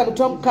 murume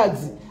akanotora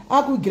mukadzi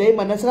akuvigirai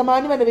mwana saka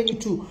mava nevana venyu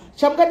 2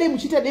 chamukadei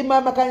muchiita dei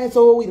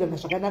makanyatsowirirana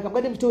zvakanaka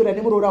mukadei muchitowirana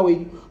nemuroora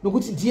wenyu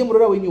nokuti ndiye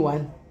muroora wenyu 1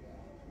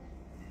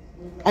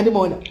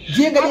 andimaona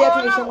ndiye ngadei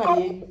yatonesha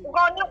mwari yenyu.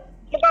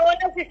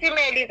 Mukaona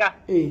sisimelika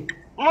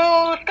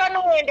musikana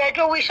uyu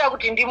ndaitowisha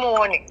kuti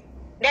ndimuone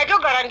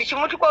ndaitogara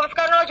ndichimuti ko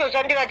musikana wacho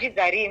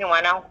uchandiratidza rini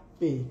mwanangu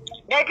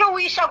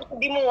ndaitowisha kuti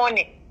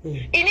ndimuone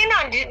inini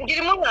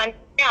ndiri munhu ane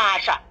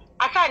hasha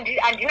asi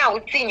handina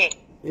utsinye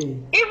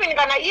even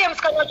kana iye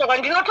musikana wacho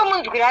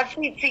kwandinotomunzwira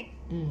tsitsi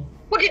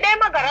kuti dai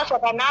magara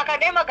zvakanaka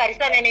dai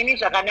magarisana neni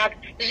zvakanaka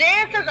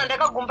zvese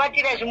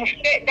zvandakagumbatira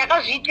zvimushure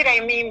ndakazviitira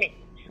imimi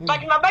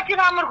but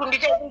mabatiro amuri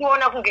kundiita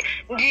kundiona kunge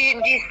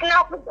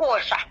ndisina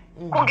kukosha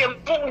kunge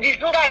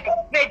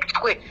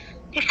ndisingarespectwe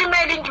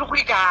isimeli ndiri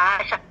kuita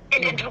hasha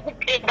ende ndiri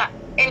kupenga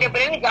ende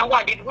brain dzangu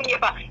handidi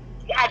kunyepa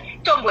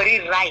adzitombori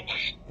right.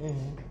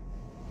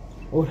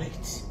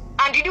 Alright.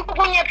 Handidi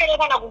kukunyepera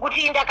kana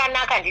kukuti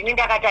ndakanaka ndini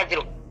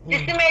ndakatadzirwa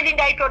isimeli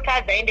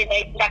ndaitotadza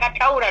ende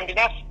ndakataura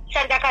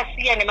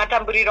chandakasiya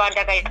nematamburiro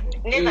andakaita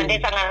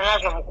nezvandaisangana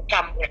nazvo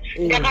mukutambura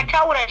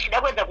ndakataura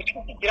ndichida kuedza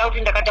kutyisidzira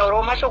kuti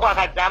ndakataurawo mashoko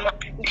akadzama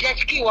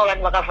ndichatyiwa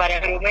vanhu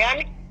vakavhara miromo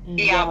yani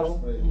yavo.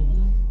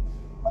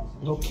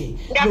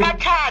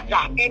 Ndakatadza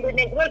ende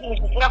nezvimwe zvinhu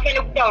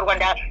zvisingafaniri kutaurwa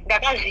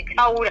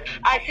ndakazvitaura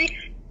asi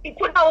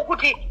kudawo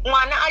kuti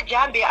mwana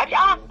ajambe ati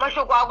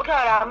mashoko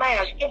akutaura amai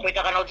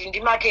hazvitomboita kana kuti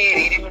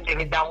ndimateerere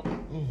munzeve dzangu.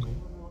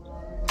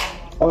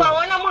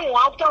 Ukaona munhu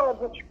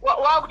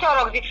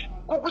wakutaura kuti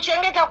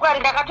kukuchengeta kwari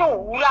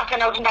ndakatohura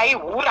kana kuti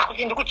ndaihura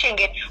kuti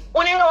ndikuchengeta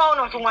unenge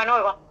waona kuti mwana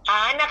wewa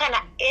haana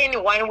kana any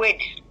one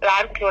word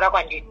raari kutora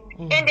kwandiri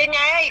ende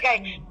nyaya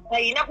ikai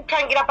haina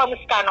kutangira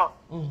pamusikana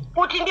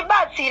kuti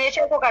ndibatsire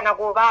cheko kana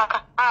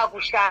kuvaka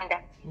akushanda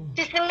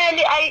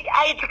tisimeli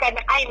aiti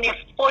kana aine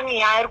foni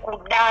yaari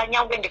kuda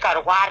nyangwe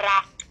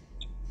ndikarwara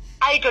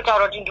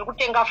aitotaura kuti ndiri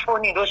kutenga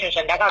foni ndo zvinhu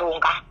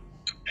zvandakaronga.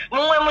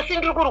 Mumwe musi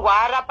ndiri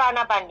kurwara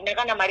panapa handina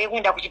kana mari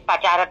yekuenda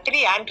kuchipatara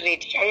 300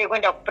 chaiyo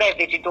yekuenda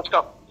kuprivate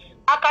doctor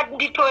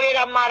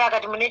akanditorera mari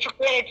akati mune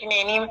chikwereti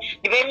neni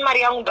ndipei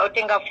mari yangu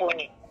ndautenga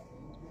foni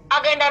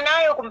akaenda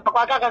nayo kumba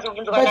kwake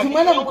akazobvunzwa but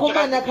mwana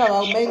mukomana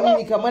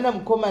kavamainika mwana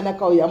mukomana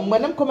kauya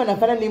mwana mukomana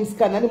afana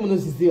nemusikana ani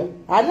munoziziva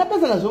haana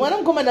basa nazvo mwana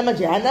mukomana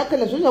manje haana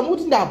kana zvo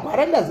zvamukuti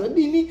ndagwara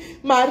ndazodini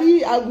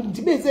mari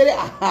ndibetsere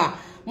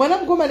mwana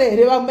mukomana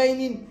here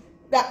vamainini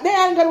dai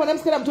anga mwana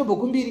musikana mutombo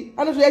kumbiri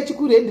anotoya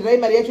chikurenderai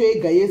mari yacho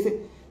yega yese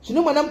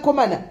zvino mwana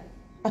mukomana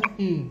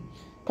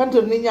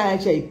panotori nenyaya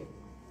chaipo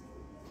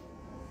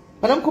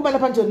mwana mukomana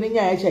panotori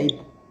nenyaya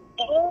chaipo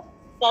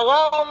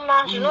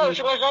zvakaoma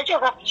zvimwe zvacho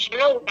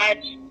zvinorwadza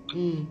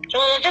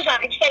zvimwe zvacho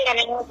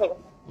zvandichisangana nazvo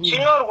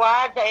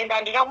zvinorwadza ende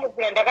handina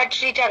kumupira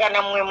ndakatrita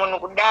kana mumwe munhu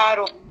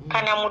kudaro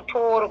kana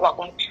mutorwa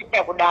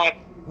kumutrita kudaro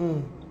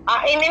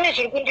inini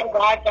zviri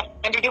kundirwadza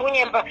handidi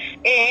kunyemba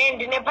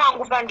ndine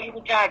pangu pandiri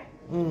kutadza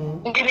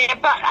ndine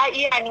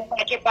iye ane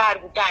pake paari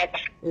kutadza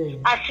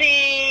asi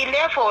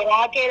level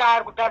rake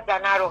raari kutadza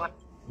naro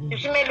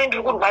zvisimeli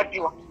ndiri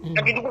kurwadziwa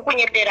handidi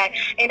kukunyeperai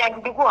ende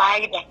handidi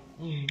kuhaida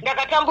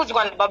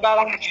ndakatambudzwa nababa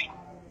vacho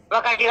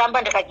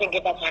vakandiramba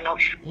ndakachengeta mwana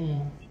uyu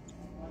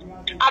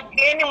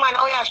ageni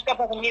mwana uyu asvika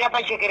pakumira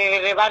pajekerere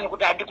revanhu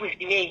kuti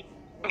handikuzivei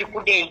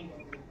ndikudei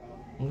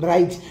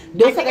right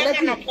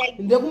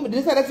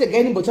ndosaka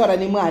segai nimbotaura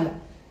nemwana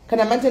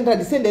kana matendera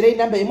ndisenderei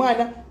namba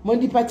yemwana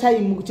mondipa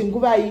time kuti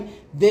nguvai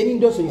then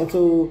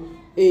ndozonyatso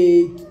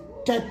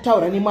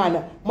taura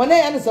nemwana mwana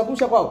iye anoziva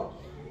kumusha kwawo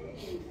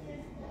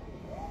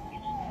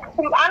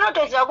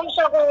anotoziva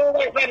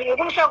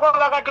kumusha kwavo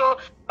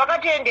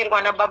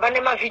vakatoenderwa nababa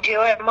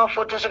nemavhidhiyo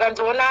emafoto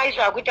zvikanzoona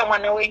izvo akuita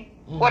mwana wenyu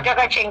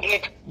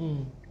watakachengeta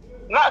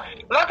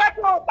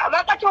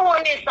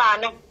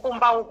vakatoonesana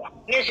kumba uku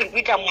nezviri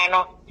kuita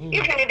mwana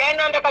even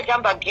daina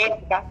ndakajamba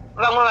genda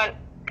vamwe vanhu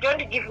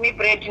don't give me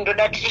bread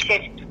ndoda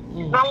t-shirt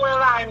vamwe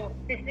vanhu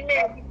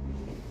sisimei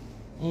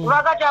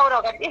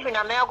vakataura kuti even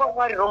amai vako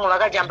vari romwe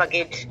vakajamba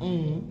geti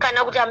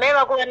kana kuti amai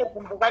vako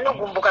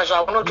vanogumbuka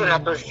zvavo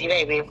unotonatsoziva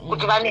iwewe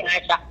kuti vane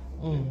hasha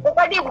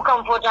ukadii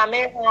kukamfota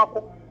amai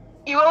vako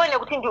iwewe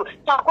nekuti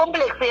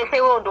pacomplex yese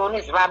iwewo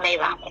ndounoziva amai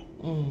vako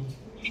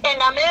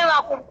and amai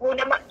vako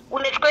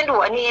une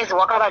 21 years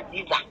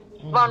wakavadzidza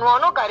vanhu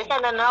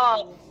vanogarisana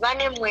navo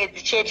vane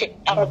mwedzi chete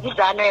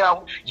akadzidza amai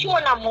vako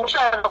chiona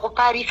mhosva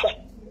rakuparisa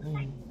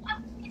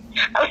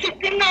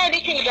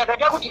sisimedi chinhu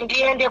chakata kuti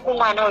ndiende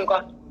kumwana uyu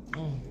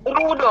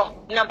rudo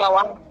number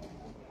 1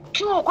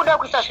 2 kuda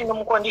kuisa zvinhu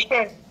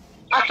mucondition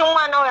asi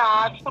mwana uyu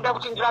haasi kuda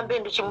kuti ndirambe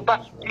ndichimupa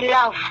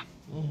love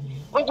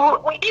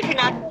even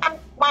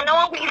mwana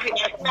wangu even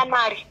asina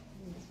mari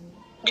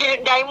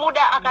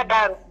ndaimuda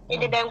akadaro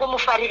ende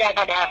ndaingomufarira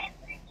akadaro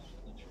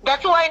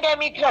that's why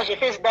ndaimuitira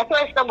zvese that's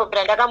why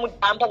sindambopira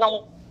ndakamudhamba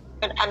vamwe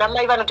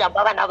anamai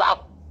vanodhamba vana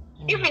vavo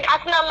even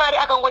asina mari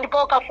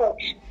akangondipawo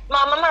kafoti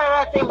mama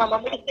marara sei mama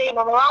muri sei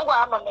mama vangu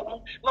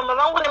mama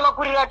vangu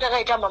nemakuriro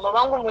atakaita mama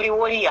vangu muri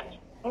warrior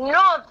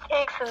no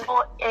thanks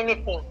no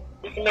anything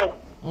isimei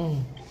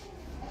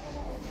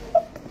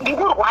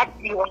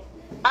ndikurwadziwa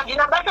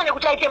handina basa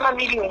nekuti aite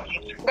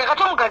mamiliyoni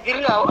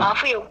ndakatomugadzirira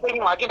hafu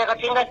yeupenyu hwake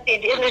ndakatenga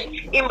stendi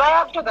imba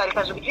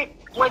yakutogarisa zvekuti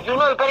mwedzi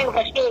unoyu panenge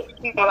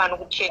pachitoita vanhu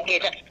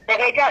kuchengeta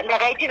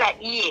ndakaitira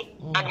iye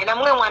handina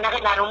mumwe mwana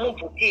kana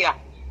anomubvutira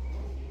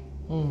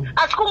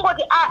asi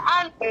kungoti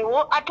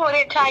anzewo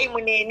atore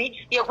time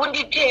neni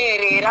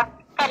yekunditeerera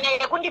kana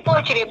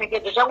yekundipawo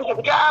chiremekedzo changu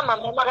chekuti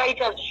mama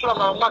makaita zvishuwa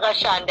mama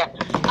makashanda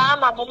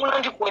mama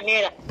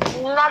munondigonera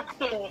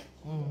nothing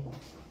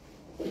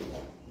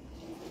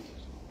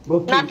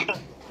nothing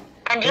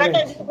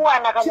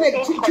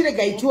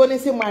chiregai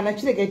tionese mwana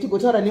chiregai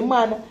tigotaura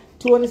nemwana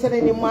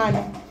tionesane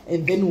nemwana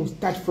and then we'll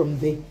start from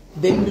there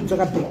then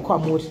ndotsvaka back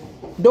kwamuri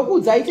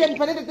ndokuudzai cheni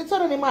panenge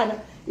totsaura nemwana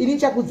ini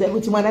chakuudzai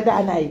kuti mwana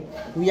ndaanaye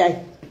uyai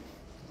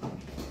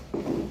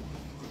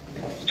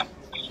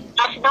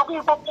asina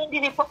kuipa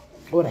ndiripo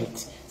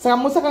alright saka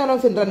musakangana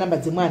kusendera namba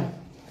dzemwana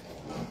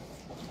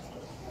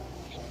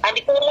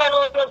handiko mwana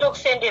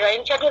unotokusendera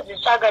ini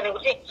chatodzitsvaga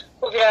nekuti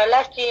kubvira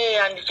last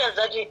year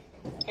handichaziva kuti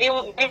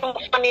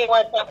ndimufoni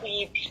whatsapp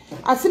ipi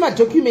asi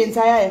madocuments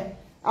ayaya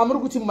amuri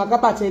kuti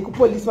makabata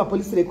ekupolisi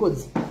mapolisi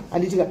records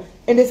handitika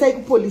endesai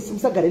kupolisi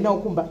musagare nawo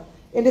kumba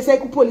endesai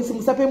kupolisi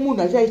musape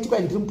munhu achaitikwa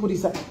ndiri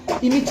mupurisa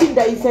imi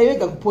chindaisai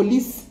vega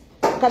kupolisi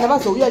kana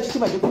vazouya vachiti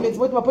madocuments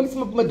moti mapolisi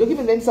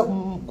madocuments aendisa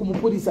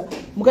kumupurisa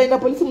mukaenda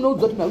polisi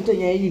munoudzwa kuti nakuita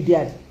nyaya yenyu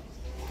ndiani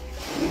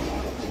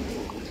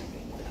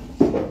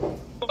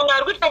munhu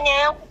ari kuita nyaya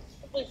yangu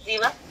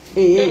kuziva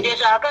ende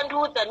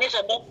zvaakandiudza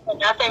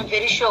nezvandaasa im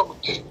very sure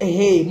kuti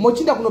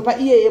mochinda kunopa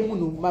iyeye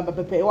munhu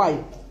mapepa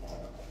ewayo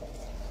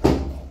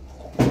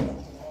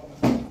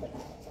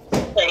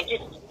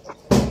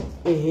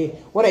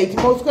alright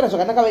mauswera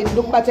zvakanaka vaini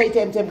ndokubatai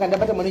time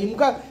kandabata mwanenyu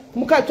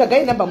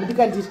mukatsvagai namba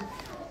mundikandiri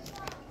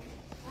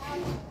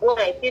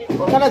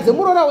kana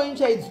dzemurora wenyu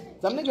chaidzo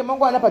dzamunenge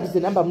mangwana padhuze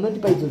namba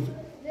munondipa idzodzo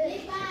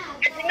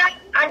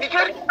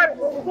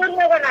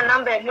handitorina kana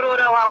namba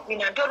yemurora wako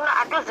ina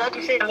hatoziva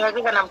kuti sei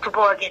wake kana mutupo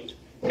wake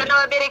kana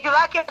vabereki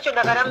vake vacho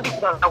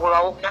ndakarambidzwa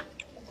kuvaona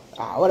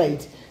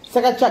alright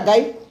saka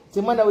tsvagai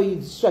dzemwana wenyu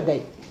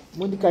dzitsvagai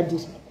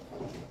mundikandiri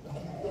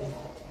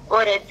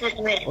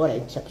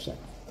alright shapshap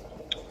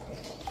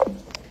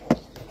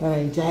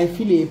right I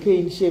feel a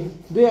pain shame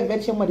ndo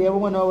yanga shamwari yavo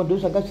mwana wavo ndo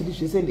zvanga zviri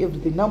zvese and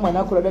everything now mwana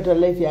akura data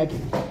life yake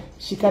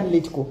she can't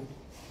let go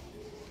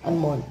and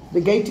more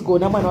the guy to go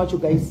na mwana wacho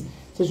guys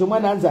sezvo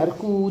mwana anzi ari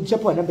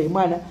kuchapwa namba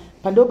yemwana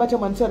pandobata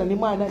mwana taura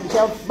nemwana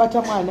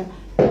ndichabata mwana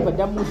ndobva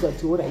ndamuudza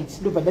kuti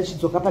alright ndobva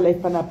ndachidzoka palife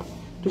panapa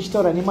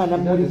tochitaura nemwana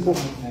muripo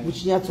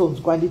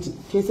muchinyatsonzwa nditi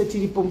tese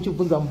tiripo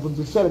muchibvunza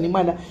mubvunzo tichitaura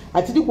nemwana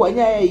hatidi kuwa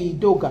nyaya iyi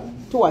doga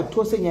towa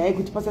tose nyaya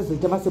yekuti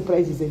pasazoita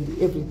masurprises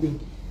and everything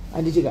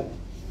anditika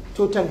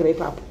totangira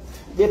ipapo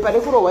bepa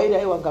rekurohwa iri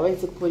aiwa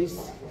ngavaise kupolisi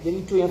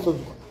then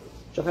tonyatsonzwa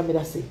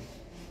zvakamira sei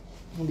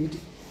nditi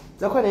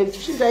dzakwana here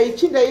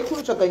chindai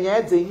kunotsvaga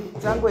nyaya dzenyu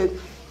dzangu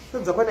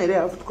dzakwana here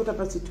hafu tikota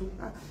pasi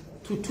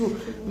 2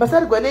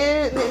 masarigwa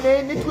ne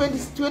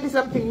 20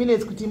 something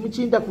minutes kuti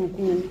muchiinda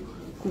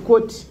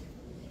kukoti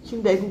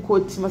chindai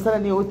kukoti masara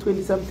newo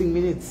 20 something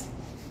minutes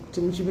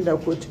kuti muchipinda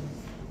kukoti.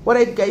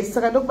 Alright guys,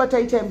 saka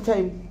ndokubatai time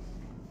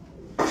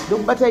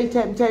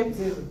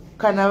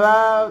kana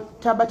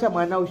vatabata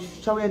mwana uyu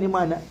chauya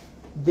nemwana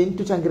then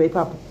totangira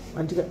ipapo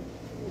andika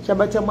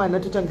chabata mwana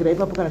totangira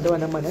ipapo kana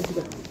ndawana mwana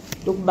andika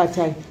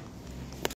ndokubatai